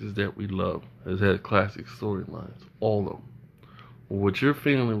characters that we love has had classic storylines, all of them. What you're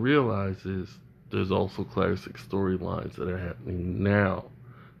failing to realize is there's also classic storylines that are happening now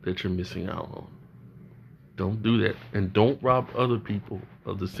that you're missing out on. Don't do that. And don't rob other people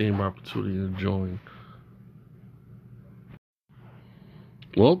of the same opportunity to join.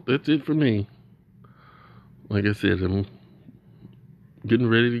 Well, that's it for me. Like I said, I'm getting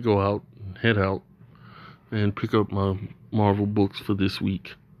ready to go out, head out, and pick up my Marvel books for this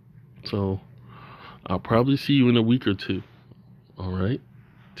week. So I'll probably see you in a week or two. All right?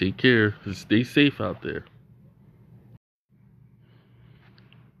 Take care. Stay safe out there.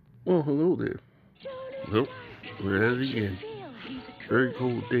 Oh, hello there. Well, we're at it again. Very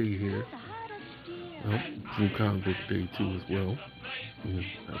cold day here. Well, it's new comic book day too as well. And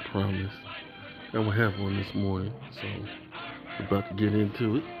I promise that we'll have one this morning. So we're about to get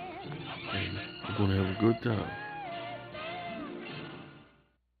into it. And we're going to have a good time.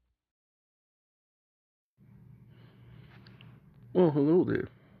 Oh, hello there.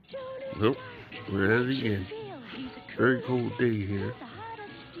 Well, we're at it again. Very cold day here.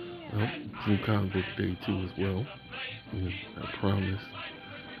 Well, it's new comic book day too as well. And I promise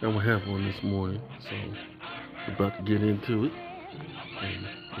that we'll have one this morning. So we're about to get into it. And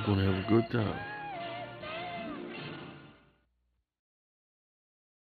we're going to have a good time.